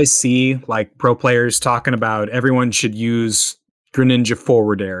 Whenever I see like pro players talking about everyone should use Greninja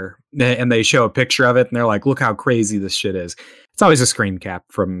forward air, and they show a picture of it, and they're like, look how crazy this shit is. It's always a screen cap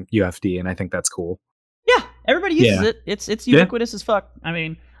from UFD, and I think that's cool. Yeah, everybody uses it. It's ubiquitous as fuck. I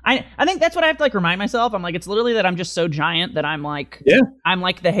mean, I think that's what I have to like remind myself. I'm like, it's literally that I'm just so giant that I'm like, I'm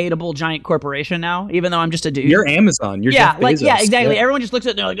like the hateable giant corporation now, even though I'm just a dude. You're Amazon. You're Jeff Bezos. Exactly. Everyone just looks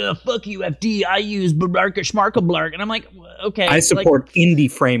at it and they're like, oh, fuck UFD. I use Blarka Schmarka Blark. And I'm like, okay. I support indie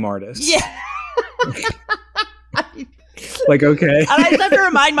frame artists. Yeah. Like, okay. And I just have to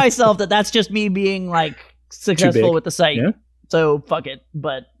remind myself that that's just me being like successful with the site. Yeah. So fuck it.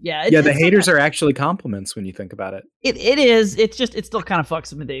 But yeah. The haters are actually compliments when you think about it. It is. It's just, it still kind of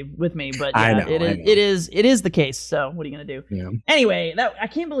fucks with me. But yeah, I know. It is the case. So what are you going to do? Yeah. Anyway, I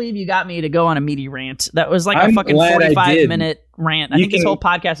can't believe you got me to go on a meady rant. That was like a fucking 45-minute rant. I think this whole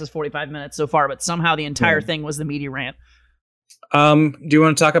podcast is 45 minutes so far, but somehow the entire thing was the meaty rant. Do you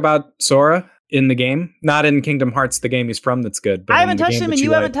want to talk about Sora in the game? Not in Kingdom Hearts, the game he's from that's good. But I haven't touched him and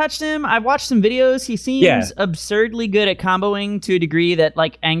you haven't touched him. I've watched some videos. He seems absurdly good at comboing to a degree that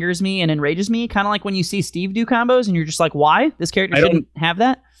like angers me and enrages me. Kind of like when you see Steve do combos and you're just like, why? This character shouldn't have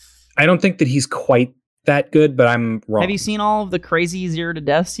that. I don't think that he's quite that good, but I'm wrong. Have you seen all of the crazy 0 to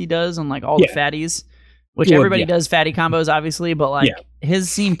deaths he does on like all the fatties? Which everybody does fatty combos, obviously, but like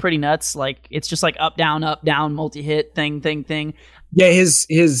his seem pretty nuts. Like it's just like up, down, multi-hit thing. Yeah, his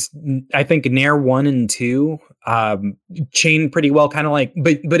I think Nair 1 and 2 chain pretty well, kind of like,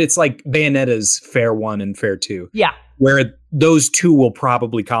 but it's like Bayonetta's Fair 1 and Fair 2. Yeah, where those two will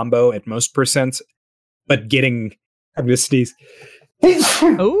probably combo at most percents, but getting getting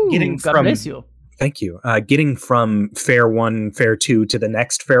from thank you, getting from Fair 1, Fair 2 to the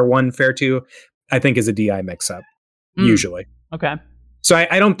next Fair 1, Fair 2, I think is a DI mix-up usually. Okay. So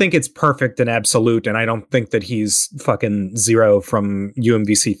I don't think it's perfect and absolute, and I don't think that he's fucking Zero from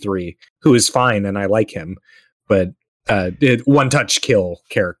UMVC 3, who is fine, and I like him, but one-touch kill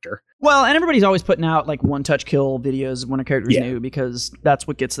character. Well, and everybody's always putting out like one-touch kill videos when a character's new, because that's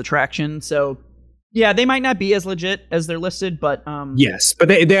what gets the traction. So yeah, they might not be as legit as they're listed, but yes, but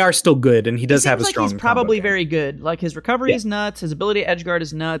they are still good, and he does have a strong. He's probably very good. Like his recovery is nuts. His ability to edgeguard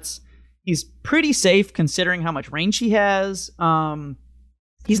is nuts. He's pretty safe considering how much range he has.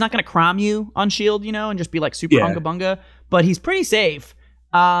 He's not going to crom you on shield, and just be like super unga bunga, but he's pretty safe.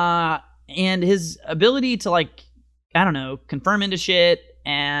 And his ability to like, I don't know, confirm into shit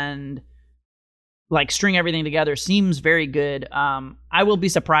and like string everything together seems very good. I will be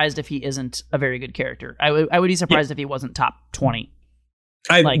surprised if he isn't a very good character. I would be surprised if he wasn't top 20.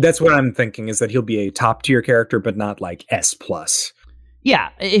 That's what I'm thinking, is that he'll be a top tier character, but not like S+. Yeah,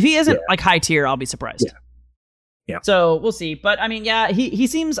 if he isn't like high tier, I'll be surprised. Yeah. So we'll see. But I mean, he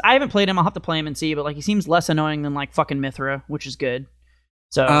seems, I haven't played him. I'll have to play him and see, but like he seems less annoying than like fucking Mythra, which is good.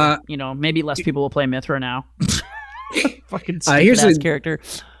 So, maybe less people will play Mythra now. Fucking stupid ass character.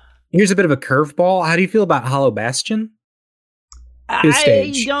 Here's a bit of a curveball. How do you feel about Hollow Bastion?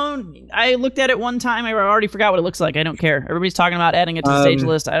 I looked at it one time. I already forgot what it looks like. I don't care. Everybody's talking about adding it to the stage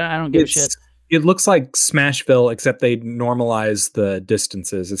list. I don't give a shit. It looks like Smashville, except they normalize the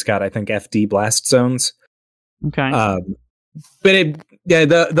distances. It's got, I think, FD blast zones. Okay. But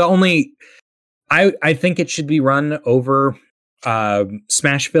the only I think it should be run over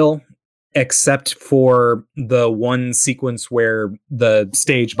Smashville, except for the one sequence where the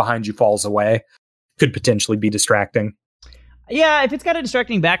stage behind you falls away. Could potentially be distracting. Yeah, if it's got a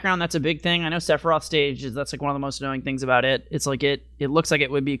distracting background, that's a big thing. I know Sephiroth stage that's like one of the most annoying things about it. It's like it looks like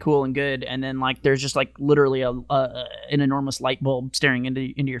it would be cool and good, and then like there's just like literally an enormous light bulb staring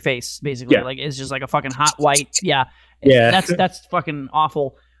into your face, basically. Yeah. Like it's just like a fucking hot white. Yeah. That's fucking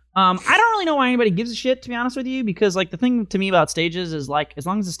awful. I don't really know why anybody gives a shit, to be honest with you, because like the thing to me about stages is like as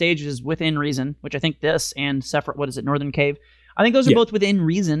long as the stage is within reason, which I think this and Sephiroth, Northern Cave, I think those are both within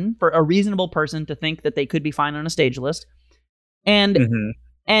reason for a reasonable person to think that they could be fine on a stage list. And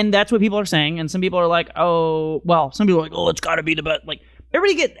that's what people are saying. And some people are like, some people are like, oh, it's got to be the best. Like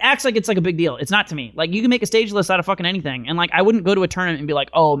everybody acts like it's like a big deal. It's not to me. Like you can make a stage list out of fucking anything. And like I wouldn't go to a tournament and be like,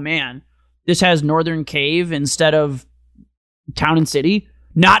 oh man, this has Northern Cave instead of Town and City.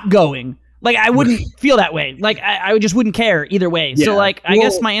 Not going. Like I wouldn't feel that way. Like I just wouldn't care either way. Yeah. So like I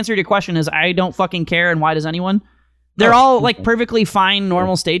guess my answer to your question is I don't fucking care. And why does anyone? They're all like perfectly fine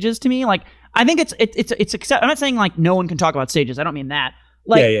normal stages to me. Like I think it's accept. I'm not saying like no one can talk about stages. I don't mean that.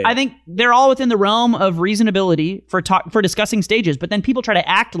 Like I think they're all within the realm of reasonability for discussing stages. But then people try to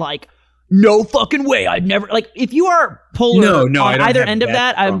act like no fucking way. I'd never like if you are polar on either end of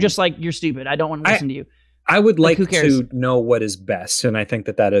that. I'm just like you're stupid. I don't want to listen to you. I would like to know what is best, and I think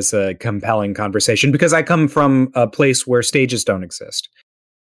that is a compelling conversation because I come from a place where stages don't exist.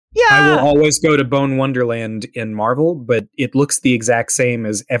 Yeah, I will always go to Bone Wonderland in Marvel, but it looks the exact same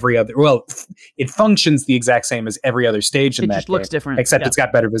as every other. Well, it functions the exact same as every other stage in that. It just looks different, except it's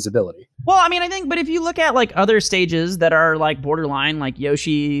got better visibility. Well, I mean, I think, but if you look at like other stages that are like borderline, like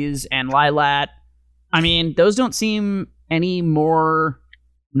Yoshi's and Lylat, I mean, those don't seem any more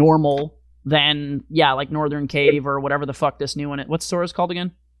normal than like Northern Cave or whatever the fuck this new one is. What's Sora's called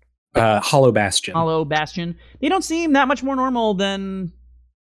again? Hollow Bastion. Hollow Bastion. They don't seem that much more normal than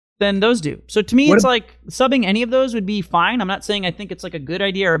those do. So to me, it's like subbing any of those would be fine. I'm not saying I think it's like a good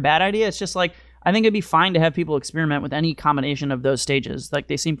idea or a bad idea. It's just like I think it'd be fine to have people experiment with any combination of those stages. Like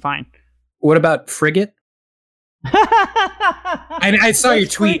they seem fine. What about Frigate? I saw your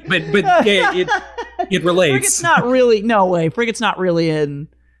tweet, but it relates. Frigate's not really. No way. Frigate's not really in.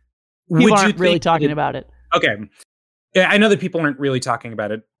 People aren't really talking about it. Okay. I know that people aren't really talking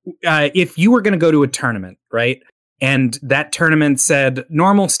about it. If you were going to go to a tournament, right? And that tournament said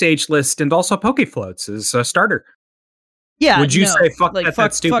normal stage list and also Pokefloats is a starter. Yeah. Would you say, fuck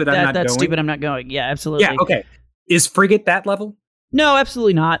that's stupid, I'm not going? That's stupid, I'm not going. Yeah, absolutely. Yeah, okay. Is Frigate that level? No,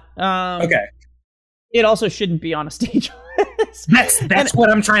 absolutely not. Okay. It also shouldn't be on a stage list. That's what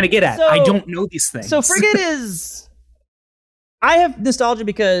I'm trying to get at. So, I don't know these things. So Frigate is... I have nostalgia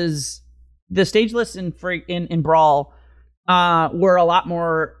because the stage lists in Brawl were a lot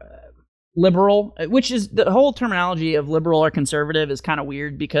more liberal, which is the whole terminology of liberal or conservative is kind of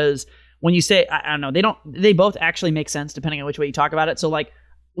weird because when you say I don't know, they both actually make sense depending on which way you talk about it. So like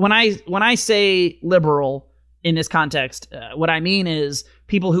when I say liberal in this context, what I mean is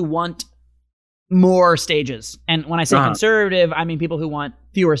people who want more stages, and when I say conservative, I mean people who want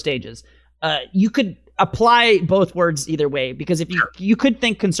fewer stages. You could apply both words either way, because if you could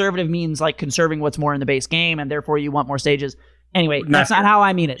think conservative means like conserving what's more in the base game and therefore you want more stages. Anyway, that's not how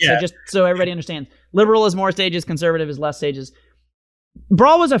I mean it. Yeah. So just so everybody understands, liberal is more stages, conservative is less stages.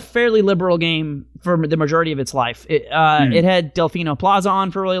 Brawl was a fairly liberal game for the majority of its life. It had Delfino Plaza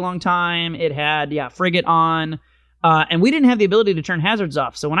on for a really long time. It had Frigate on, and we didn't have the ability to turn hazards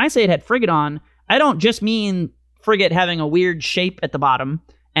off. So when I say it had Frigate on, I don't just mean Frigate having a weird shape at the bottom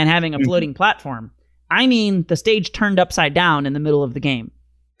and having a floating platform. I mean the stage turned upside down in the middle of the game.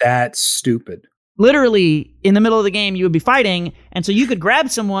 That's stupid. Literally, in the middle of the game, you would be fighting, and so you could grab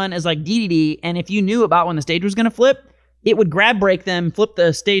someone as like DDD, and if you knew about when the stage was going to flip, it would grab break them, flip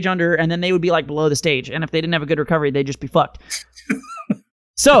the stage under, and then they would be like below the stage. And if they didn't have a good recovery, they'd just be fucked.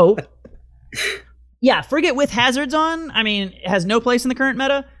 So, Frigate with hazards on, I mean, it has no place in the current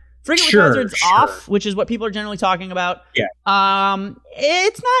meta. Frigate with hazards off, which is what people are generally talking about. Yeah.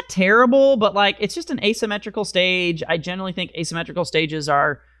 It's not terrible, but like it's just an asymmetrical stage. I generally think asymmetrical stages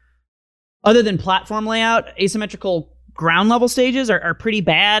are, other than platform layout, asymmetrical ground level stages are pretty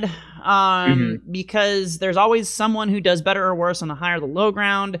bad. Because there's always someone who does better or worse on the high or the low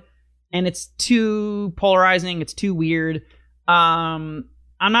ground, and it's too polarizing. It's too weird.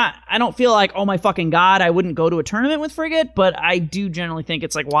 I I don't feel like, oh my fucking God, I wouldn't go to a tournament with Frigate, but I do generally think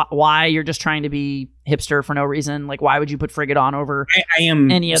it's like, why you're just trying to be hipster for no reason. Like, why would you put Frigate on over I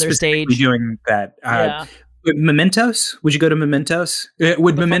am any other stage? Doing that. Mementos? Would you go to Mementos?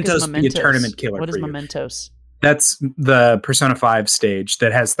 Would Mementos be a tournament killer? What is for you? Mementos? That's the Persona 5 stage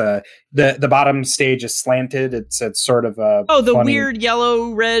that has the bottom stage is slanted. It's sort of a the funny, weird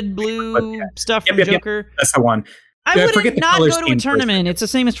yellow, red, blue stuff from Joker. That's the one. I wouldn't not go to a tournament. It's the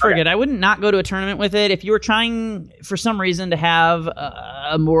same as Frigate. I wouldn't not go to a tournament with it. If you were trying, for some reason, to have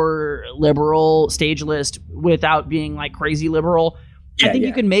a more liberal stage list without being like crazy liberal, I think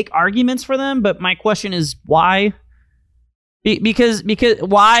you can make arguments for them. But my question is, why? Because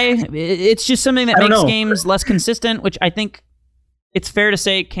why? It's just something that makes games less consistent, which I think it's fair to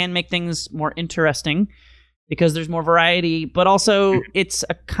say can make things more interesting. Because there's more variety, but also it's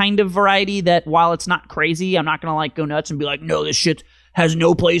a kind of variety that while it's not crazy, I'm not going to like go nuts and be like, no, this shit has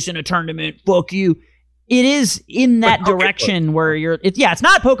no place in a tournament. Fuck you. It is in that direction where it's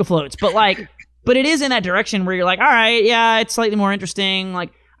not Poke Floats, but it is in that direction where you're like, all right, yeah, it's slightly more interesting.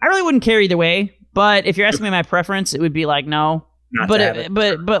 Like, I really wouldn't care either way, but if you're asking me my preference, it would be like, no,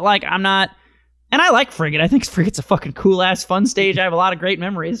 but like, I'm not. And I like Frigate. I think Frigate's a fucking cool ass fun stage. I have a lot of great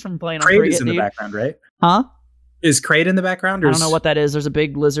memories from playing on Frigate. Is in the background, right? Huh? Is Kraid in the background? Or I don't know what that is. There's a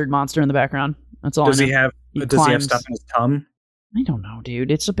big lizard monster in the background. That's all. Does he have stuff in his tongue? I don't know,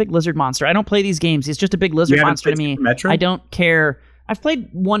 dude. It's a big lizard monster. I don't play these games. It's just a big lizard monster to me. Metroid? I don't care. I've played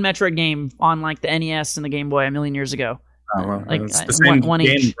one Metroid game on like the NES and the Game Boy a million years ago. Oh, well, like it's the same one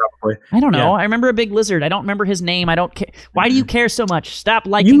game, each. Probably. I don't know. I remember a big lizard. I don't remember his name. I don't care. Why do you care so much? Stop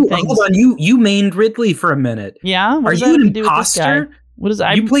liking things. Hold on. You mained Ridley for a minute. Yeah. Are you an imposter?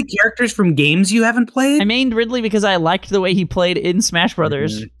 You play characters from games you haven't played? I mained Ridley because I liked the way he played in Smash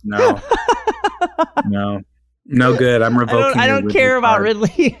Brothers. No. No good. I'm revoking. I don't care about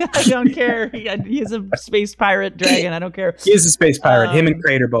Ridley. I don't care. He's a space pirate dragon. I don't care. He is a space pirate. Him and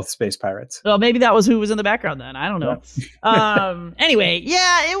Kraid are both space pirates. Well, maybe that was who was in the background then. I don't know. Anyway,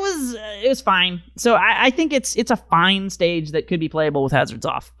 yeah, it was fine. So I think it's a fine stage that could be playable with hazards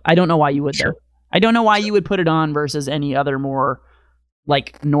off. I don't know why you would though. I don't know why you would put it on versus any other more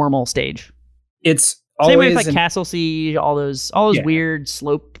like normal stage. It's same way with like Castle Siege, all those weird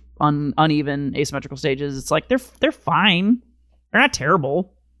slope, uneven asymmetrical stages. It's like they're fine. They're not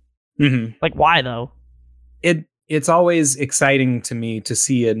terrible. Mm-hmm. Like why though? It's always exciting to me to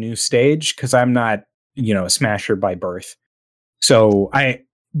see a new stage because I'm not a smasher by birth. So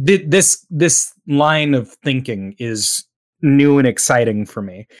this line of thinking is new and exciting for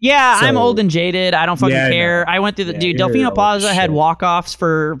me. Yeah, so, I'm old and jaded. I don't fucking care. I went through the Delfino Plaza had walk-offs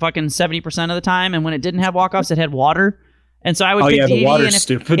for fucking 70% of the time, and when it didn't have walk-offs, it had water. And so I would pick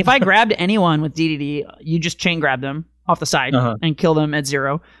DDD, and if I grabbed anyone with DDD, you just chain grab them off the side and kill them at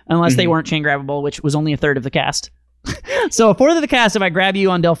 0, unless they weren't chain grabbable, which was only a third of the cast. So a fourth of the cast, if I grab you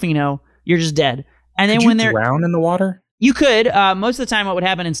on Delfino, you're just dead. And then when they're drown in the water, you could. Most of the time, what would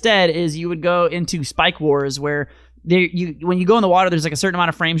happen instead is you would go into Spike Wars, where when you go in the water, there's like a certain amount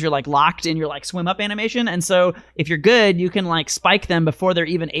of frames you're like locked in your like swim up animation, and so if you're good, you can like spike them before they're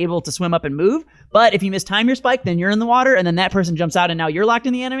even able to swim up and move. But if you mistime your spike, then you're in the water, and then that person jumps out, and now you're locked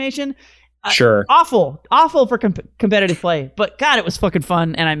in the animation. Sure. Awful for competitive play, but God, it was fucking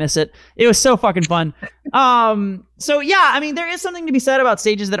fun, and I miss it. It was so fucking fun. So yeah, I mean, there is something to be said about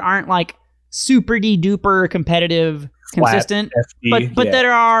stages that aren't like super duper competitive, consistent, FD,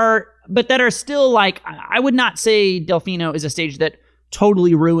 but that are still like, I would not say Delfino is a stage that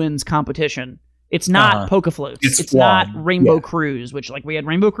totally ruins competition. It's not Poke Floats. It's not Rainbow Cruise, which like we had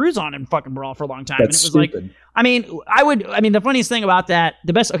Rainbow Cruise on in fucking Brawl for a long time. That's and it was stupid. Like, I mean, the funniest thing about that,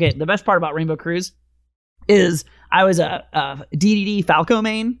 the best part about Rainbow Cruise is I was a DDD Falco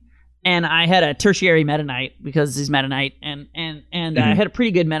main, and I had a tertiary Meta Knight because he's Meta Knight, and I had a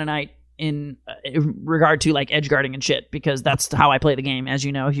pretty good Meta Knight in regard to like edge guarding and shit, because that's how I play the game, as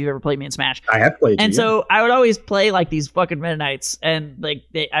you know, if you've ever played me in Smash. I have played. And so I would always play like these fucking Meta Knights, and like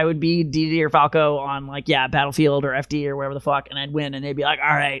I would be DD or Falco on like Battlefield or FD or wherever the fuck, and I'd win, and they'd be like,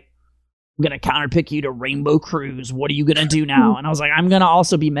 all right, I'm gonna counterpick you to Rainbow Cruise. What are you gonna do now? And I was like, I'm gonna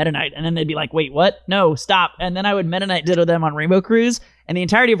also be Meta Knight. And then they'd be like, wait, what? No, stop. And then I would Meta Knight ditto them on Rainbow Cruise, and the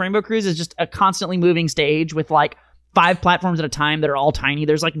entirety of Rainbow Cruise is just a constantly moving stage with like 5 platforms at a time that are all tiny.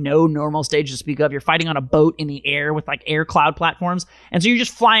 There's like no normal stage to speak of. You're fighting on a boat in the air with like air cloud platforms. And so you're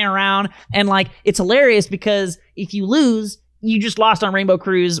just flying around, and like it's hilarious because if you lose, you just lost on Rainbow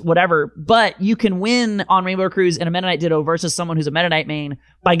Cruise, whatever. But you can win on Rainbow Cruise in a Meta Knight Ditto versus someone who's a Meta Knight main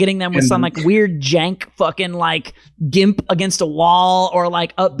by getting them with some like weird jank fucking like gimp against a wall, or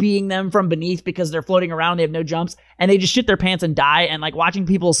like up being them from beneath because they're floating around, they have no jumps, and they just shit their pants and die. And like watching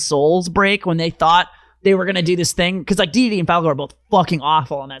people's souls break when they thought they were gonna do this thing, because like DDD and Falco are both fucking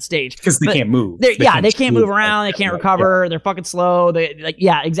awful on that stage because they can't move. They can't move around. They can't recover. They're fucking slow. They like,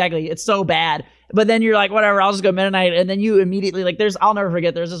 yeah, exactly. It's so bad. But then you're like, whatever, I'll just go Meta Knight. And then you immediately, like, I'll never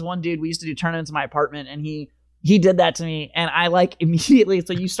forget, there's this one dude, we used to do tournaments in my apartment, and he did that to me. And I like immediately,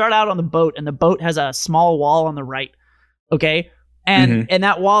 so you start out on the boat, and the boat has a small wall on the right. Okay. And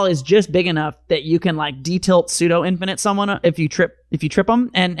that wall is just big enough that you can like detilt pseudo infinite someone if you trip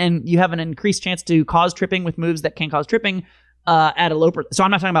them, and you have an increased chance to cause tripping with moves that can cause tripping at a low so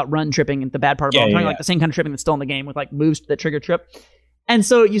I'm not talking about run tripping, the bad part of it. I'm talking like the same kind of tripping that's still in the game with like moves that trigger trip. And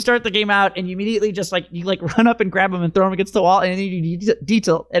so you start the game out, and you immediately just like you like run up and grab them and throw them against the wall, and then you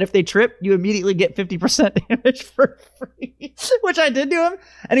detilt. And if they trip, you immediately get 50% damage for free, which I did to him.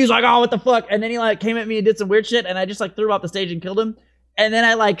 And he was like, "Oh, what the fuck?" And then he like came at me and did some weird shit, and I just like threw him off the stage and killed him. And then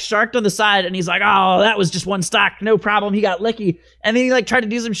I like sharked on the side, and he's like, "Oh, that was just one stock, no problem." He got licky, and then he like tried to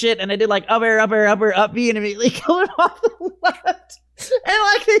do some shit, and I did like up air, up B, and immediately killed him off the left. And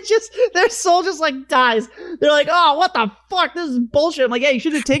like their soul just like dies. They're like, "Oh, what the fuck? This is bullshit." I'm like, "Yeah, you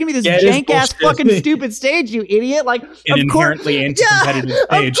should have taken me this jank ass fucking stupid stage, you idiot!" Like, an inherently anti-competitive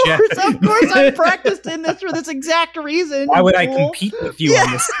stage. Of course, I practiced in this for this exact reason. Why would I compete with you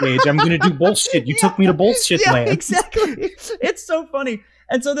on this stage? I'm gonna do bullshit. You took me to bullshit land. Exactly. It's so funny.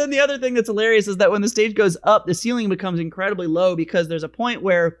 And so then the other thing that's hilarious is that when the stage goes up, the ceiling becomes incredibly low, because there's a point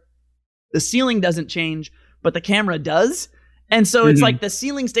where the ceiling doesn't change, but the camera does. And so it's like the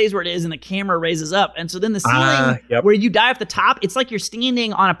ceiling stays where it is and the camera raises up. And so then the ceiling where you die off the top, it's like you're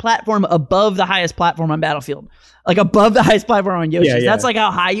standing on a platform above the highest platform on Battlefield. Like above the highest platform on Yoshi's. Yeah. That's like how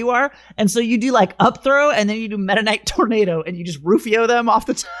high you are. And so you do like up throw, and then you do Meta Knight Tornado, and you just Rufio them off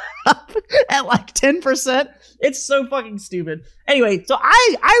the top at like 10%. It's so fucking stupid. Anyway, so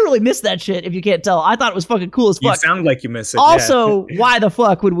I really missed that shit, if you can't tell. I thought it was fucking cool as fuck. You sound like you miss it. Also, why the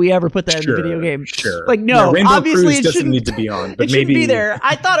fuck would we ever put that in the video game? Sure. Like, no, Rainbow obviously Cruise it doesn't need to be on. But it shouldn't be there.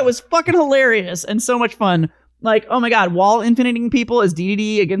 I thought it was fucking hilarious and so much fun. Like, oh my god, wall infiniting people as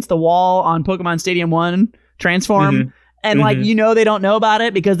DDD against the wall on Pokemon Stadium 1 Transform. And like, you know, they don't know about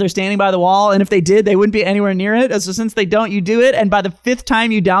it because they're standing by the wall. And if they did, they wouldn't be anywhere near it. So since they don't, you do it. And by the 5th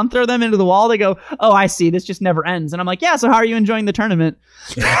time you down throw them into the wall, they go, "Oh, I see. This just never ends." And I'm like, "Yeah, so how are you enjoying the tournament?"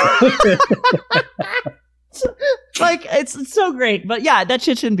 Like, it's so great. But yeah, that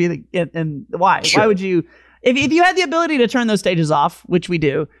shit shouldn't be and why? Sure. Why would you, if you had the ability to turn those stages off, which we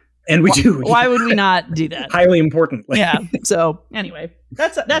do. And we do. Why would we not do that? Highly importantly. Yeah. So anyway,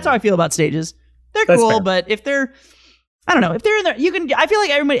 that's how I feel about stages. They're cool, fair. But if they're, I don't know, if they're in there, you can, I feel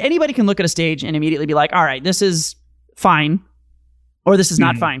like anybody can look at a stage and immediately be like, all right, this is fine, or this is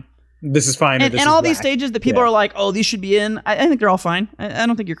not fine. This is fine. And all these stages that people are like, oh, these should be in, I think they're all fine. I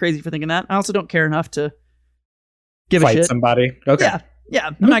don't think you're crazy for thinking that. I also don't care enough to give a shit. Fight somebody. Okay. Yeah.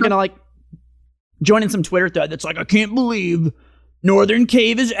 I'm not going to like join in some Twitter thread that's like, I can't believe Northern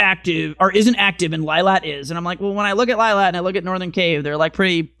Cave is active or isn't active and Lylat is. And I'm like, well, when I look at Lylat and I look at Northern Cave, they're like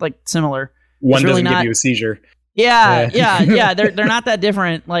pretty like similar. One doesn't give you a seizure. Yeah. They're not that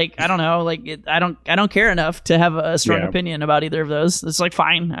different. Like, I don't know. Like, I don't care enough to have a strong opinion about either of those. It's like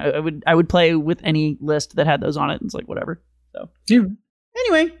fine. I would play with any list that had those on it. It's like whatever. So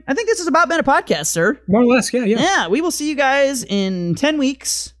anyway, I think this has about been a podcast, sir. More or less, yeah. Yeah, we will see you guys in 10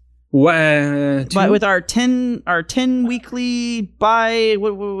 weeks. But with our 10 weekly by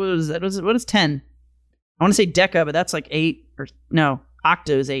what is that? What is 10? I want to say Deca, but that's like 8 or no.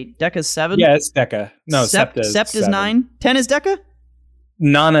 Octa is 8. Deca is 7. Yeah, it's Deca. No, Septa is 9. 10 is Deca?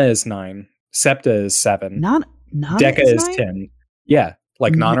 Nana is 9. Septa is 7. Nana Deca is 10. Yeah,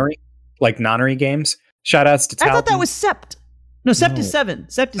 like Nonary. Like Nonary games. Shoutouts to Talton. I thought that was Sept. No, Sept is 7.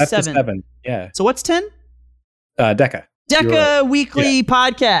 Sept is 7. Yeah. So what's 10? Deca. Deca weekly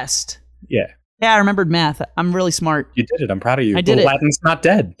podcast. Yeah. Yeah, I remembered math. I'm really smart. You did it. I'm proud of you. I did the it. Latin's not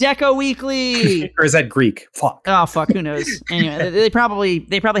dead. Deca weekly. Or is that Greek? Fuck. Oh, fuck. Who knows? Anyway, they probably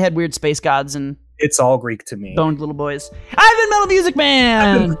had weird space gods and it's all Greek to me. Boned little boys. I've been Metal Music Man.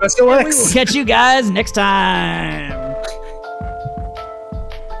 I've been Professor Lex. We will catch you guys next time.